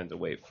don't have time to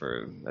wait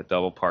for a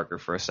double parker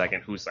for a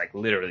second who's like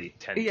literally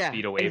 10 Yeah,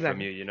 feet away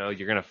from exactly. you,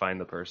 you're going to find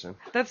the person.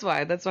 That's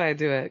why I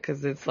do it,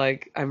 because it's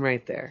like I'm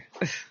right there.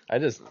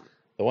 The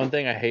one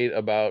thing I hate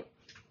about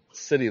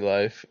city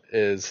life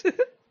is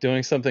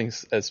doing something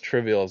as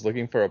trivial as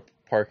looking for a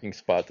parking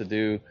spot to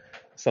do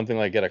something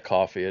like get a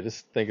coffee. I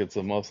just think it's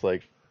the most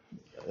like,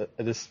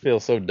 I just feel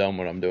so dumb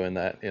when I'm doing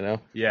that,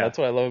 Yeah. That's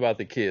what I love about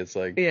the key. It's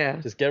like, Yeah.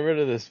 just get rid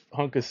of this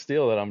hunk of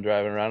steel that I'm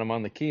driving around. I'm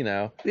on the key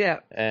now, Yeah.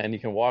 and you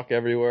can walk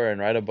everywhere and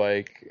ride a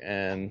bike,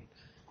 and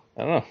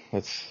I don't know.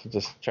 Let's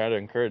just try to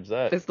encourage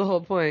that. It's the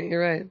whole point.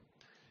 You're right.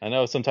 I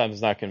know sometimes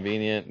it's not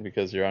convenient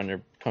because you're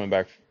coming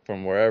back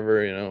from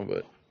wherever,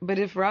 but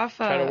If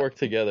Rafa try to work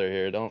together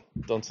here. Don't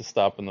just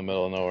stop in the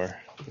middle of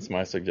nowhere. That's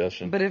my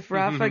suggestion. But if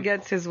Rafa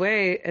gets his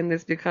way and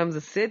this becomes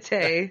a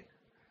city,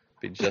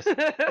 Be just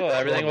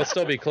everything will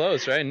still be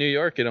closed, right? In New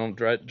York, you don't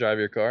drive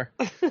your car.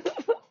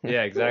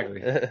 Yeah,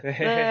 exactly.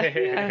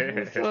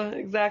 so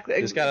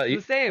exactly, Just gotta,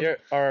 it's the same.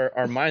 our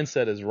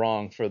mindset is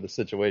wrong for the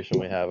situation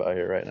we have out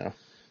here right now.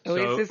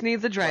 Oasis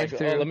needs a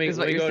drive-through. Let me is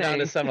what go you're down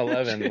to saying.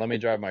 7-Eleven. Let me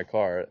drive my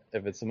car.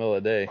 If it's the middle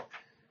of the day,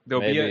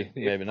 There'll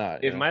maybe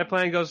not. If my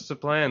plan goes to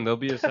plan, there'll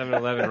be a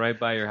 7-Eleven right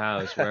by your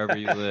house, wherever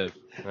you live.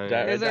 Right?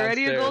 There's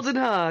already a downstairs. golden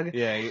hog.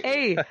 Yeah.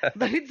 Hey,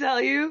 let me tell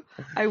you,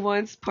 I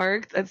once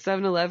parked at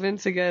 7-Eleven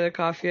to get a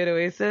coffee at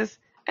Oasis,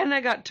 and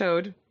I got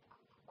towed.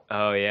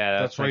 Oh,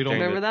 yeah. That's why you don't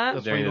Remember that?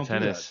 That's why During you the don't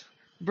do tennis.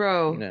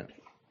 Bro, Yeah.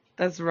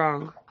 that's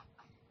wrong.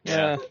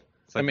 Yeah.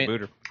 It's like I mean, a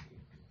booter.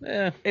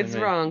 Yeah. It's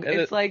wrong.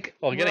 It's like...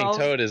 Well, getting well,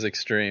 towed is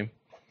extreme.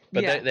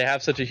 But Yeah. they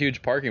have such a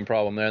huge parking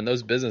problem there, and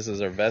those businesses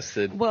are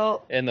vested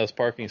Well, in those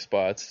parking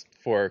spots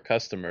for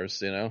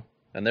customers, and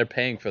they're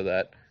paying for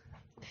that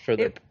for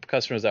the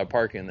customers that are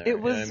parking there. it you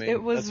know what was- I mean?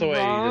 it was That's the way you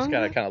just wrong.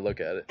 gotta kind of look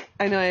at it.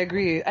 I know, I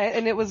agree.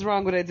 And it was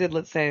wrong what I did,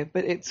 let's say,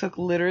 but it took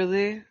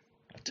literally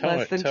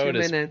less than 2 Toad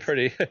is minutes.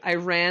 pretty. I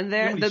ran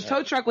there. The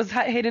tow truck was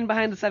hidden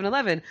behind the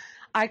 7-Eleven.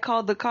 I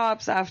called the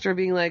cops after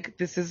being like,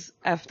 this is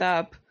effed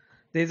up.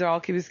 These are all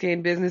Key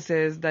Biscayne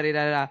businesses,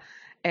 da-da-da-da.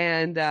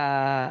 And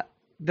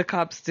the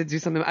cops did do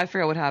something. I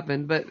forgot what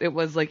happened, but it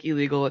was like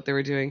illegal what they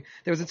were doing.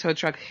 There was a tow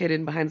truck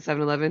hidden behind the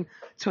 7-Eleven,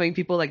 towing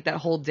people like that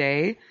whole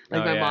day.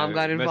 Like my mom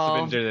got It must have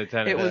been involved. during the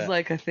tennis. It was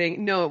like a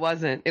thing. No, it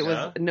wasn't. It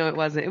was no, it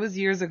wasn't. It was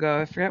years ago.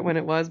 I forget when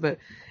it was, but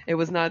it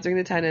was not during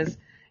the tennis.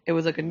 It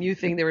was like a new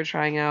thing they were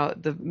trying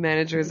out. The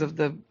managers of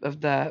the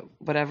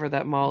whatever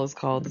that mall is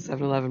called, the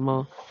 7-Eleven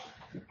mall.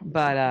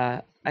 But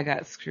I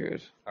got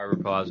screwed. Harbor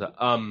Plaza.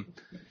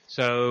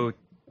 So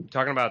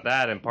talking about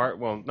that and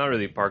not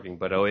really parking,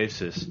 but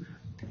Oasis.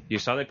 You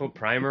saw they put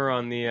primer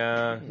on the.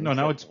 No,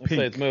 now it's Looks like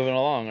pink. it's moving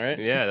along, right?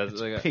 Yeah, that's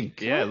like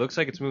pink. Yeah, it looks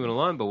like it's moving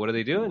along, but what are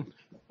they doing?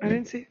 I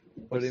didn't see.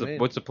 What do you mean?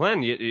 What's the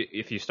plan?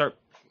 If you start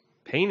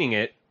painting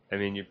it, I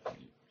mean,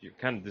 you're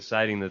kind of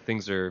deciding that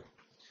things are.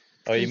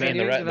 Oh, you mean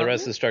the rest of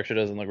development? the structure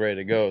doesn't look ready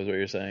to go? Is what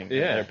you're saying?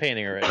 Yeah. They're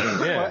painting already.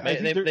 Yeah. I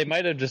think They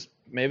might have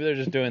maybe they're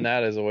just doing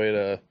that as a way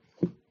to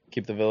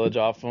keep the village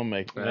off them,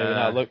 make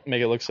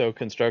it look so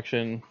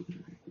construction.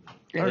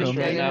 I don't know, think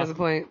man. Megan has a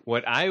point.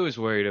 What I was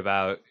worried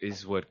about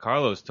is what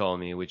Carlos told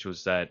me, which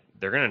was that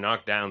they're gonna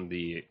knock down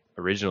the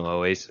original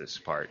Oasis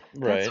part.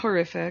 Right. That's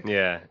horrific.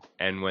 Yeah,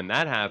 and when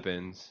that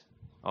happens,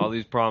 all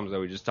these problems that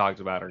we just talked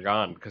about are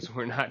gone because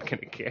we're not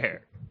gonna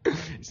care.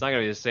 It's not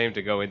gonna be the same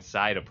to go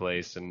inside a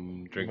place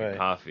and drink Right.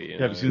 coffee.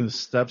 Have you seen the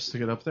steps to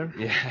get up there?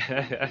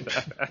 Yeah.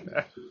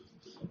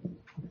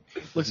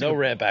 Looks No like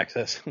ramp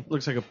access.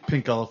 looks like a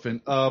pink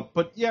elephant.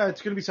 But yeah,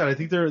 it's gonna be sad. I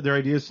think their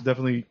idea is to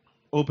definitely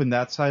open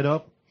that side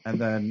up and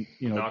then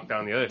Knock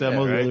down the other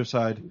demo side, the right? other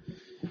side.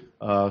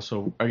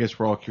 So I guess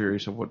we're all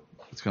curious of what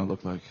it's gonna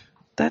look like.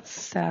 That's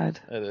sad.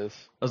 It is.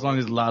 As long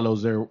as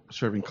Lalo's there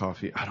serving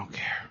coffee, I don't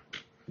care.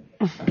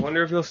 I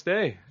wonder if he'll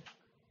stay.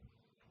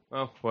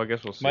 Oh, well, I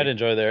guess we'll see. Might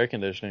enjoy the air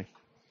conditioning.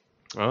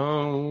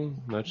 Oh,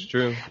 that's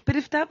true. But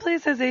if that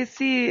place has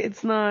AC,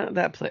 it's not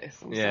that place.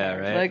 I'm Yeah,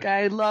 sorry. right. Like,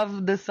 I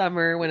love the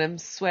summer when I'm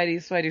sweaty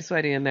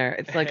in there.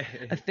 It's like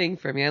a thing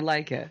for me. I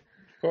like it.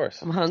 Of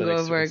course. I'm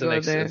hungover, I go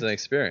there. It's an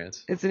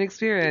experience. It's an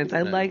experience.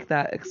 I like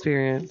that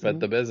experience. But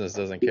the business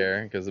doesn't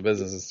care because the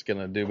business is going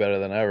to do better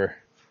than ever.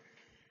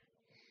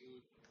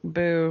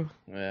 Boo.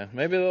 Yeah,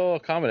 maybe they'll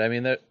accommodate. I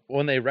mean,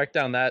 when they wreck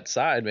down that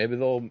side, maybe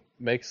they'll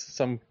make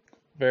some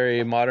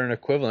very modern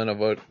equivalent of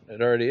what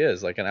it already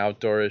is, like an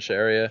outdoorish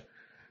area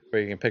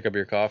where you can pick up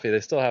your coffee. They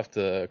still have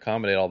to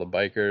accommodate all the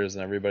bikers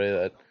and everybody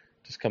that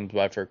just comes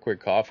by for a quick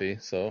coffee.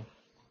 So,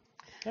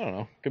 I don't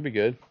know. Could be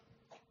good.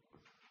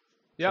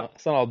 Yeah.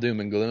 It's not all doom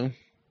and gloom.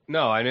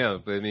 No, I know,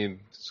 but I mean,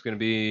 it's going to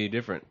be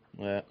different.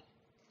 Yeah.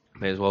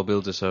 May as well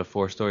build us a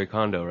 4-story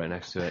condo right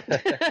next to it.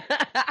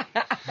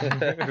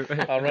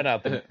 I'll rent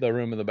out the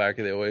room in the back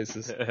of the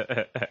Oasis.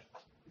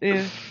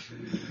 Yeah.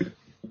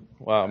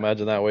 Wow,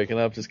 imagine that, waking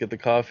up, just get the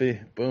coffee,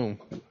 boom.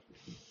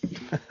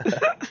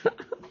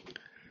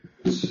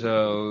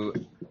 So,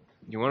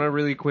 you want to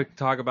really quick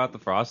talk about the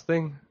frost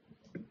thing?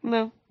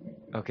 No.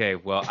 Okay,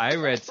 well, I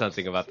read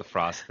something about the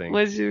frost thing.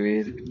 What did you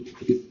read?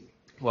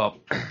 Well,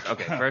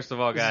 okay, first of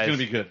all, guys. This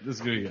is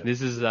gonna be good.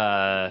 This is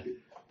the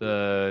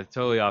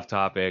totally off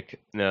topic.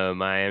 The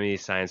Miami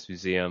Science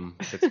Museum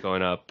that's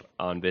going up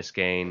on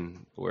Biscayne,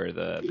 where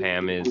the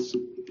PAM is.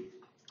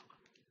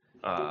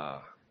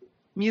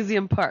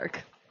 Museum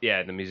Park.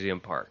 Yeah, the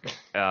museum park.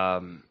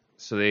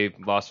 So they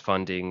lost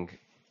funding.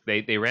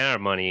 They ran out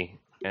of money,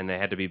 and they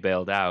had to be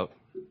bailed out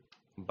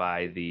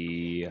by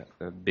the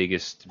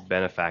biggest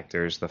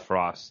benefactors, the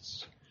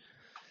Frosts.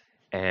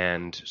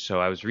 And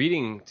so I was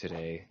reading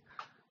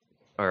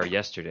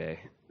yesterday,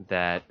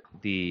 that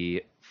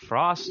the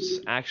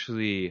Frosts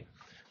actually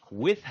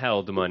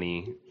withheld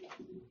money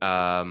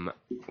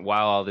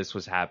while all this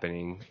was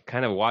happening,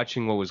 kind of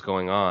watching what was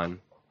going on.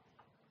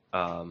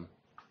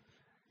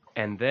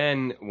 And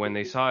then when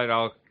they saw it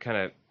all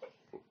kind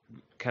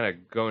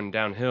of going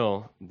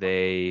downhill,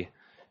 they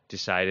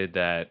decided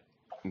that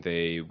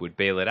they would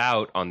bail it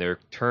out on their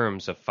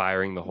terms of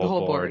firing the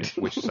whole board,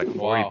 which is like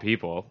 40 Wow.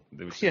 people,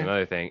 which is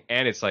another thing.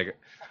 And it's like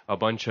a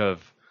bunch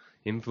of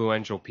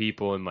influential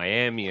people in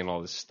Miami and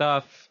all this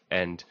stuff.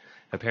 And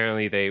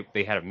apparently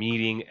they had a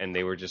meeting, and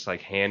they were just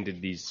like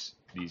handed these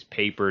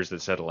papers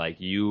that said, like,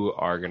 you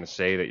are going to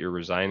say that you're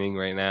resigning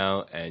right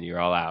now and you're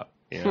all out,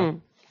 you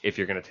know? If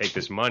you're going to take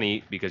this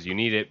money because you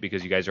need it,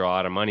 because you guys are all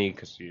out of money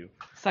because you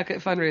Suck at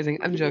fundraising.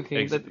 I'm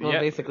joking. Well, yeah.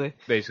 basically.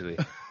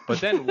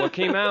 But then what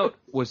came out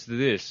was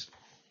this.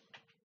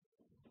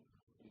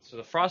 So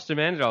the Frost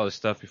demanded all this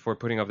stuff before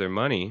putting up their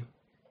money.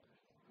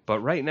 But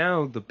right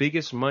now, the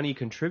biggest money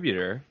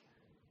contributor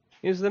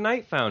is the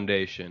Knight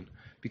Foundation.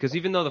 Because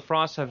even though the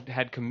Frosts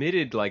had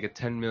committed like a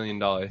 $10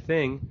 million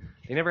thing,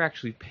 they never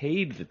actually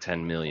paid the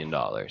 $10 million.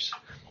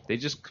 They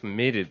just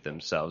committed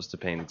themselves to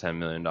paying the $10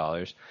 million.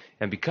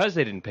 And because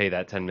they didn't pay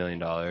that $10 million,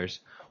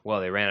 well,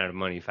 they ran out of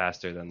money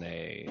faster than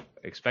they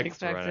expected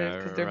to run out.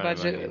 Because their run out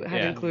of budget money.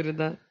 had Yeah. included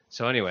that.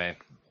 So anyway,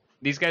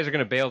 these guys are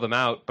going to bail them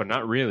out, but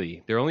not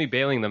really. They're only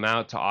bailing them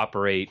out to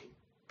operate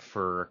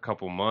for a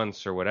couple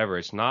months or whatever.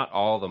 It's not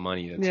all the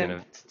money that's going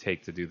to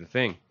take to do the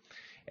thing.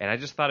 And I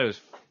just thought it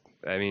was,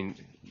 I mean,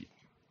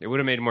 it would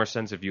have made more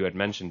sense if you had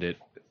mentioned it.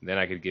 Then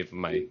I could give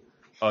my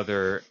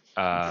other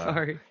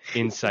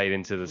insight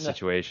into the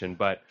situation.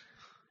 But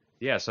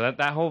yeah, so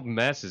that whole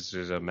mess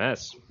is a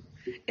mess.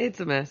 It's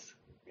a mess.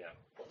 Yeah.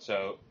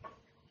 So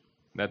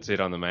that's it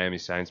on the Miami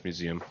Science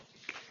Museum.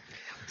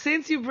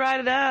 Since you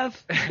brought it up,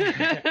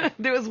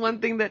 there was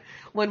one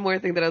more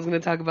thing that I was going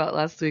to talk about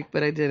last week,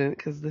 but I didn't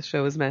because the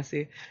show was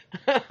messy.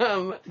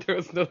 There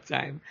was no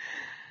time.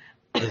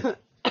 I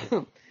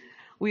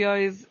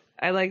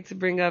like to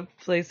bring up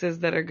places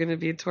that are going to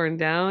be torn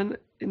down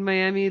in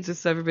Miami,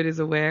 just so everybody's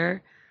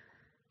aware.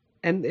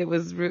 And it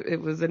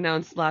was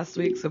announced last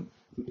week, so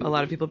a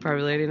lot of people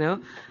probably already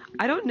know.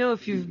 I don't know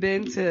if you've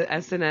been to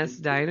S&S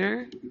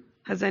Diner.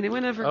 Has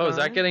anyone ever gone? Oh, is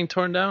that getting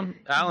torn down?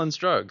 Allen's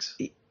Drugs.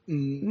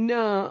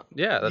 No.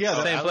 Yeah, that's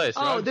the same place.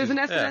 Oh, there's an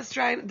S&S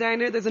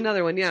Diner. There's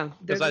another one, yeah.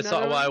 Because I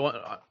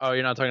saw,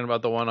 you're not talking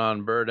about the one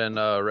on Bird and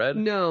Red?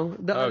 No,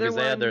 the other because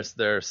one. they had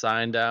their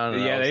sign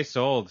down. Yeah, they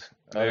sold.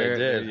 Oh, they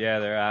did? Yeah,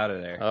 they're out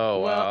of there. Oh,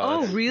 wow.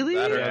 Oh, really?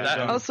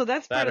 So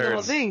that's part of the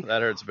whole thing.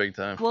 That hurts big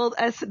time. Well,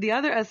 the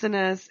other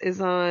S&S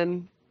is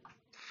on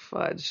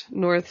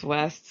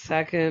Northwest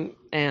 2nd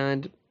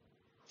and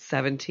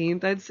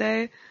 17th, I'd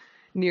say,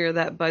 near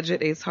that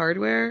Budget Ace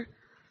Hardware,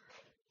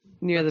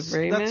 near the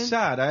Bremen. That's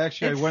sad. I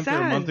went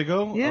there a month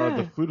ago. Yeah.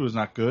 The food was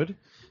not good.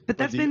 But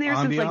that's been there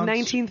since like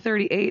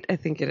 1938, I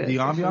think it is. The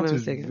if I'm not ambiance is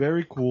mistaken.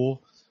 very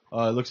cool.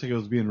 It looks like it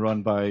was being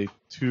run by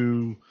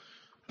two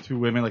two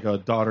women, like a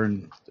daughter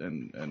and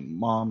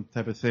mom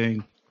type of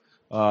thing.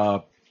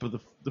 But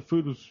the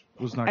food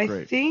was not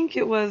great. I think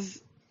it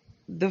was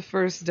the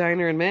first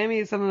diner in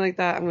Miami, something like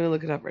that. I'm going to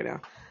look it up right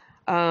now.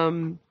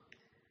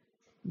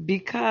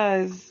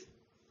 Because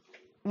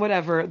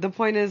whatever. The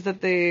point is that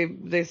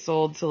they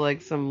sold to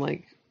like some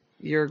like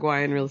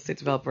Uruguayan real estate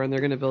developer, and they're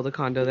going to build a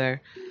condo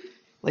there,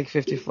 like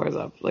 50 floors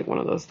up, like one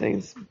of those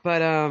things.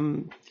 But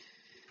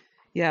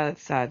yeah,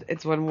 it's sad.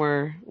 It's one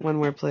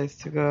more place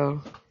to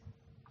go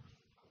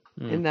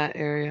in that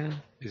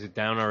area. Is it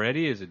down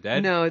already? Is it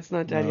dead? No, it's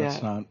not dead yet.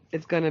 It's not.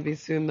 It's gonna be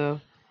soon though.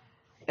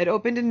 It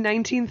opened in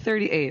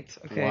 1938.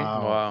 Okay.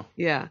 Wow.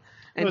 Yeah,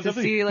 and No, to it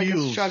definitely see like a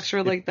feels-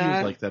 structure like it feels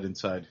that. like that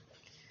inside.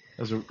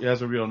 It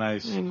has a real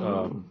nice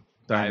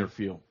diner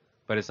feel.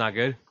 But it's not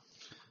good?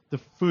 The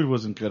food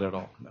wasn't good at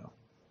all. No,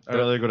 I'd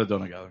rather go to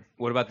Donegal.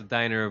 What about the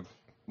diner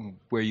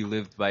where you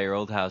lived by your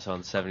old house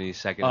on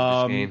 72nd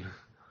and Biscayne?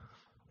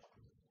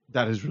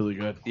 That is really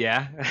good.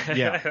 Yeah?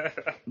 Yeah.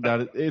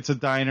 It's a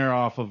diner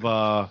off of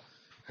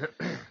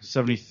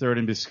 73rd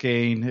and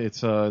Biscayne.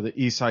 It's the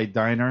East Side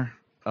Diner.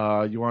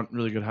 You want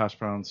really good hash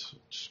browns?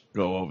 Just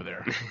go over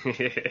there.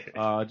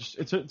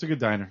 It's a good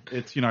diner.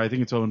 It's I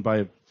think it's owned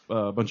by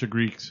a bunch of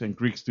Greeks, and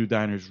Greeks do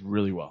diners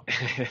really well.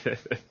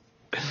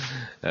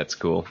 That's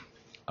cool.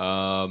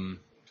 I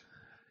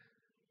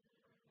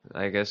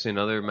guess in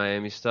other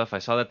Miami stuff, I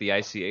saw that the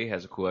ICA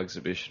has a cool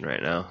exhibition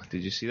right now.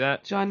 Did you see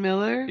that? John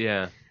Miller.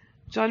 Yeah.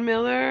 John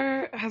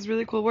Miller has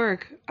really cool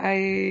work.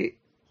 The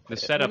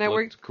setup when I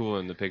looked cool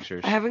in the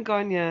pictures. I haven't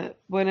gone yet.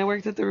 When I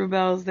worked at the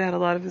Rubels, they had a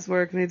lot of his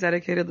work, and they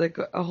dedicated like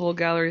a whole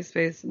gallery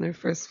space in their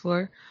first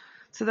floor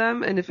to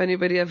them. And if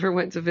anybody ever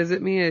went to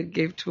visit me, I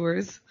gave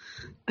tours,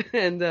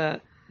 and I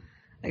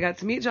got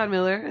to meet John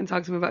Miller and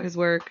talk to him about his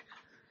work.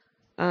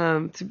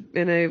 And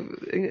I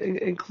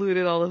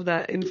included all of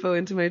that info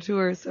into my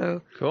tour.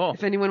 So Cool.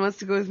 if anyone wants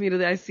to go with me to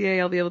the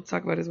ICA, I'll be able to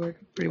talk about his work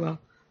pretty well.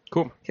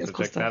 Cool. He has So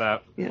cool check stuff. that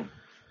out. Yeah.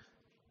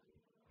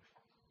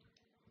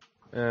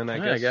 And I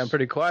Yeah, guess getting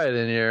pretty quiet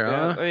in here,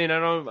 yeah, huh? I mean,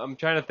 I'm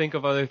trying to think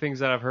of other things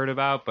that I've heard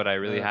about, but I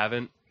really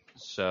haven't.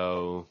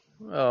 So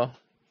Well,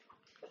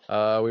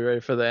 we ready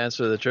for the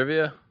answer to the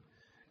trivia?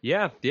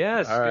 yeah,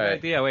 it's a All good right.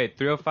 idea. Wait,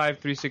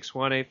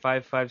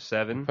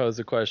 305-361-8557. Pose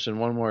the question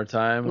one more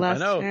time.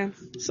 Last I know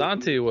chance.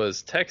 Santi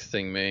was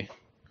texting me,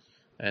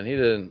 and he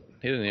didn't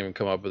even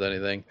come up with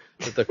anything.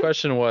 But the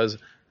question was,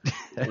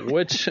 in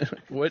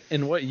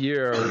what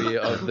year are we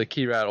of the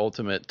Key Rat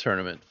Ultimate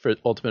Tournament,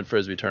 Ultimate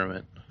Frisbee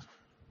Tournament?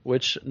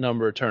 Which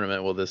number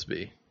tournament will this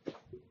be?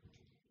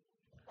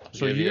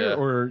 So Give year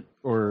you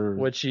or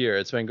which year?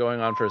 It's been going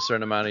on for a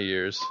certain amount of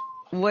years.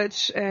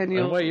 Which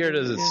annual? And what year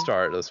does it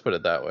start? Let's put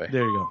it that way.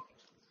 there you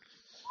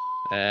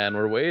go. And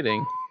we're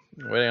waiting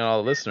on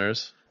all the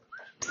listeners.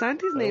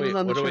 Santi's name is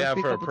on the What do we have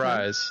trophy for a couple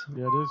times. prize?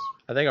 Yeah, it is.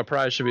 I think a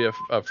prize should be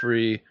a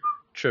free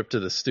trip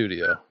to the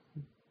studio.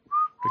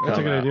 That's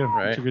a good idea.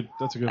 Right?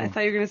 That's a good I one.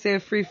 thought you were gonna say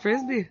a free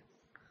frisbee.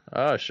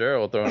 Oh, sure.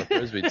 We'll throw in a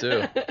Frisbee,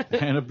 too.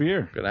 And a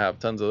beer. Gonna have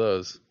tons of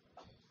those.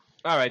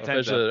 All right,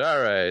 time's up. Officially,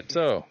 all right.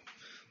 So,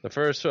 the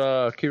first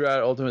Key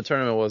Rat Ultimate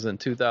Tournament was in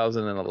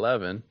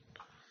 2011,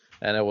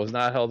 and it was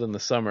not held in the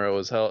summer.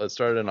 It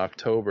started in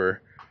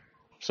October,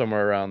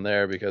 somewhere around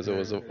there, because it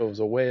was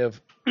a way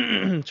of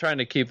trying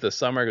to keep the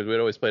summer, because we'd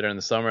always play during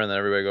the summer, and then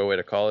everybody go away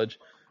to college,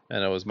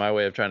 and it was my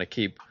way of trying to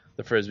keep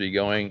the Frisbee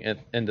going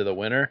into the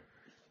winter,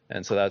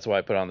 and so that's why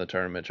I put on the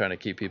tournament, trying to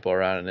keep people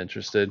around and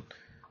interested.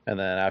 And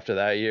then after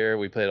that year,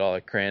 we played all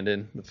at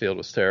Crandon. The field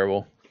was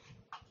terrible.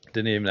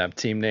 Didn't even have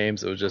team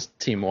names. It was just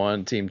Team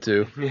 1, Team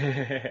 2.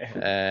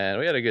 And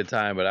we had a good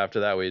time, but after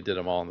that, we did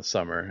them all in the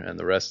summer, and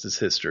the rest is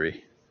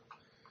history.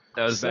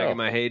 That was back in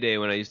my heyday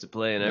when I used to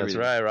play and That's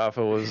everything. right.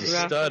 Rafa was a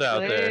Rafa stud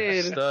out there.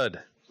 played. Stud.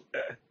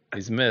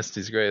 He's missed.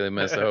 He's greatly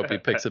missed. I hope he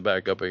picks it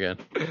back up again.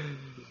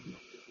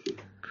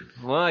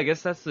 Well, I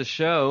guess that's the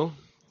show.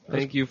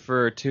 Thank you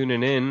for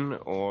tuning in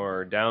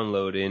or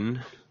downloading.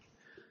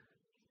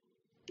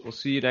 We'll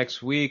see you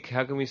next week.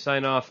 How can we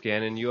sign off,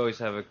 Gannon? You always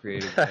have a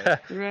creative way.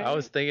 Right. I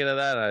was thinking of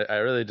that. I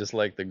really just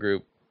like the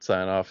group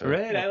sign off.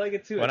 Right, I like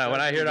it too. When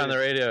I hear it on the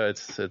radio,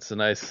 it's a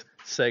nice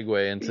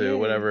segue into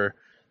whatever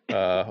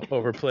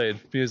overplayed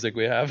music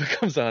we have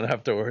comes on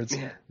afterwards.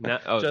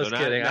 Just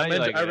kidding.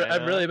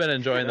 I've really been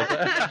enjoying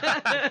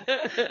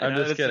the. I'm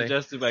just kidding.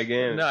 Suggested by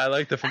Gannon. No, I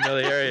like the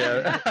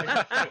familiarity.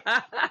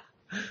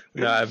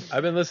 No,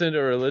 I've been listening to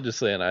it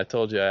religiously, and I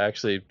told you I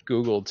actually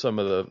Googled some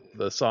of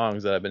the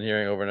songs that I've been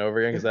hearing over and over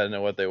again because I didn't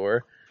know what they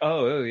were.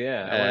 Oh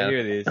yeah, I want to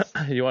hear these.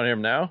 You want to hear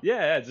them now?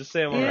 Yeah, just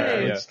say them on the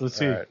radio. Let's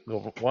see. All right.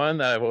 Well, one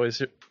that I've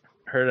always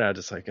heard, and I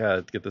just like,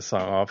 get this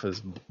song off, is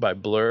by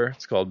Blur.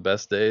 It's called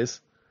Best Days.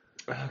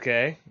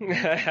 Okay.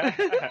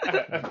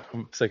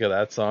 I'm sick of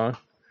that song.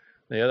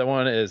 The other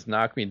one is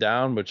Knock Me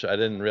Down, which I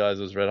didn't realize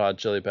was Red Hot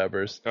Chili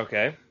Peppers.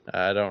 Okay.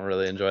 I don't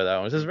really enjoy that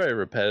one. It's just very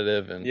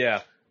repetitive, and Yeah.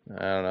 I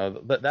don't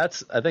know. But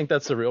I think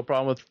that's the real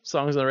problem with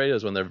songs on the radio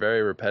is when they're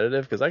very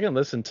repetitive. Because I can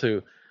listen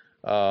to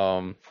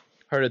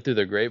Heard It Through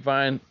the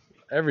Grapevine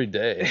every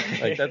day.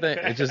 Like that thing,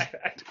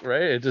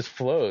 it just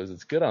flows.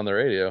 It's good on the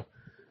radio.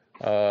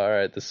 All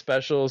right, the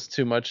specials,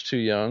 Too Much, Too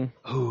Young.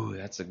 Oh,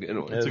 that's a good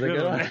one. That's a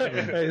good one.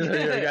 These are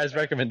your guys'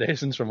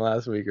 recommendations from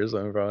last week or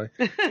something, probably.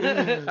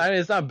 I mean,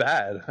 it's not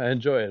bad. I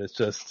enjoy it. It's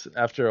just,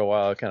 after a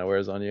while, it kind of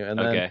wears on you. And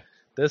then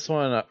this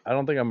one, I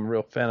don't think I'm a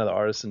real fan of the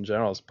artist in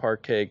general. It's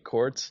Parquet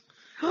Courts.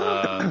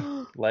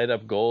 Light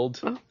Up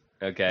Gold.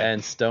 Okay.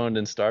 And Stoned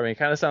and Starving. It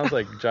kind of sounds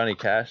like Johnny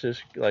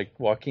Cash-ish, like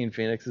Joaquin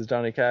Phoenix's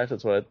Johnny Cash.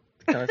 That's what it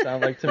kind of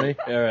sounds like to me.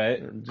 All right.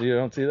 You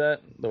don't see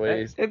that? The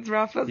way he's... It's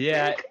Rafa's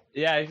pick.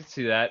 Yeah, I can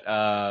see that.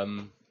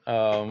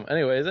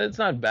 Anyways, it's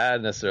not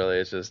bad necessarily.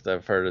 It's just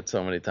I've heard it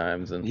so many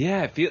times. And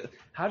yeah,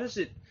 how does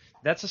it...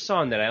 That's a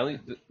song that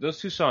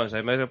those two songs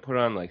I might have put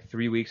on like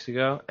 3 weeks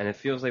ago, and it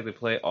feels like they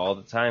play all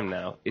the time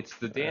now. It's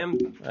the damn...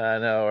 I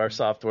know, our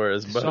software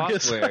is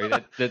bogus.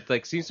 Software that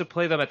like seems to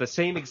play them at the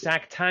same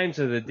exact times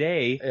of the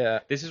day. Yeah.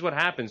 This is what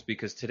happens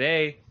because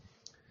today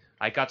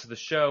I got to the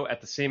show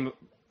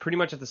pretty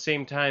much at the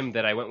same time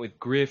that I went with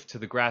Griff to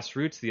the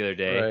Grassroots the other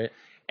day. Right.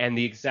 And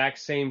the exact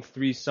same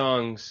 3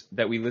 songs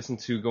that we listened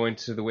to going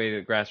to the way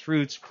to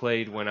Grassroots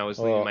played when I was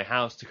leaving my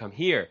house to come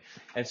here.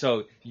 And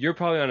so you're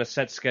probably on a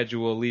set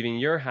schedule leaving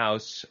your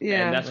house,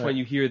 and that's when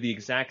you hear the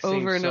exact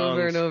same over and songs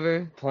over and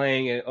over,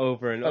 playing it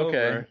over and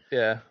over.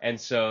 Yeah.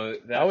 And so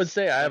I would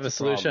say I have a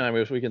solution. I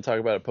mean, we can talk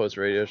about it post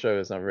radio show.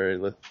 It's not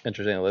very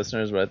interesting to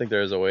listeners, but I think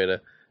there is a way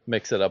to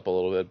mix it up a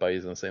little bit by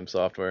using the same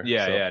software.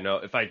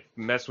 No. If I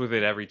mess with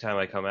it every time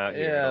I come out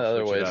here,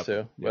 other ways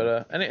too.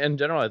 Yeah. But in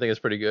general, I think it's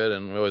pretty good,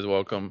 and we always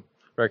welcome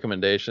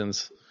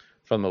recommendations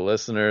from the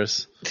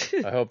listeners.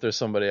 I hope there's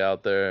somebody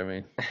out there. I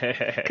mean,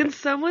 can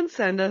someone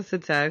send us a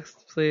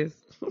text, please?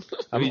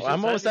 I'm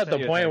almost at the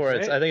point where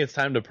I think it's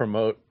time to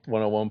promote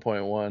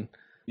 101.1.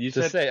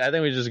 I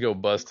think we just go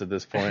bust at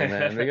this point,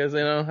 man, because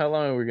how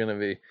long are we gonna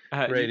be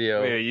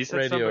radio? You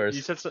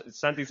said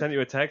Santi sent you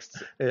a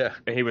text. Yeah,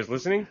 and he was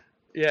listening.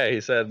 Yeah,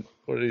 he said,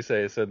 what did he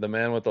say? He said, the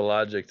man with the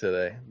logic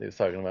today. He was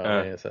talking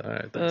about me. I said, all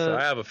right, thanks. So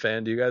I have a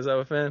fan. Do you guys have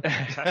a fan?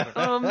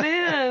 Oh,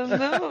 man,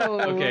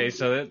 no. Okay,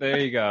 so there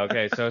you go.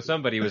 Okay, so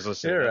somebody was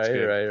listening.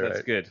 You're right.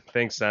 That's good.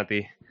 Thanks,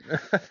 Santi.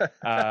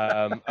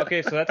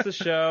 Okay, so that's the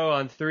show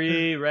on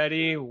 3.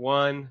 Ready?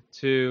 1,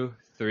 2,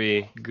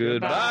 3.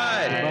 Goodbye.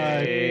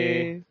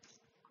 Bye.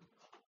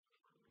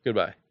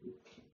 Goodbye.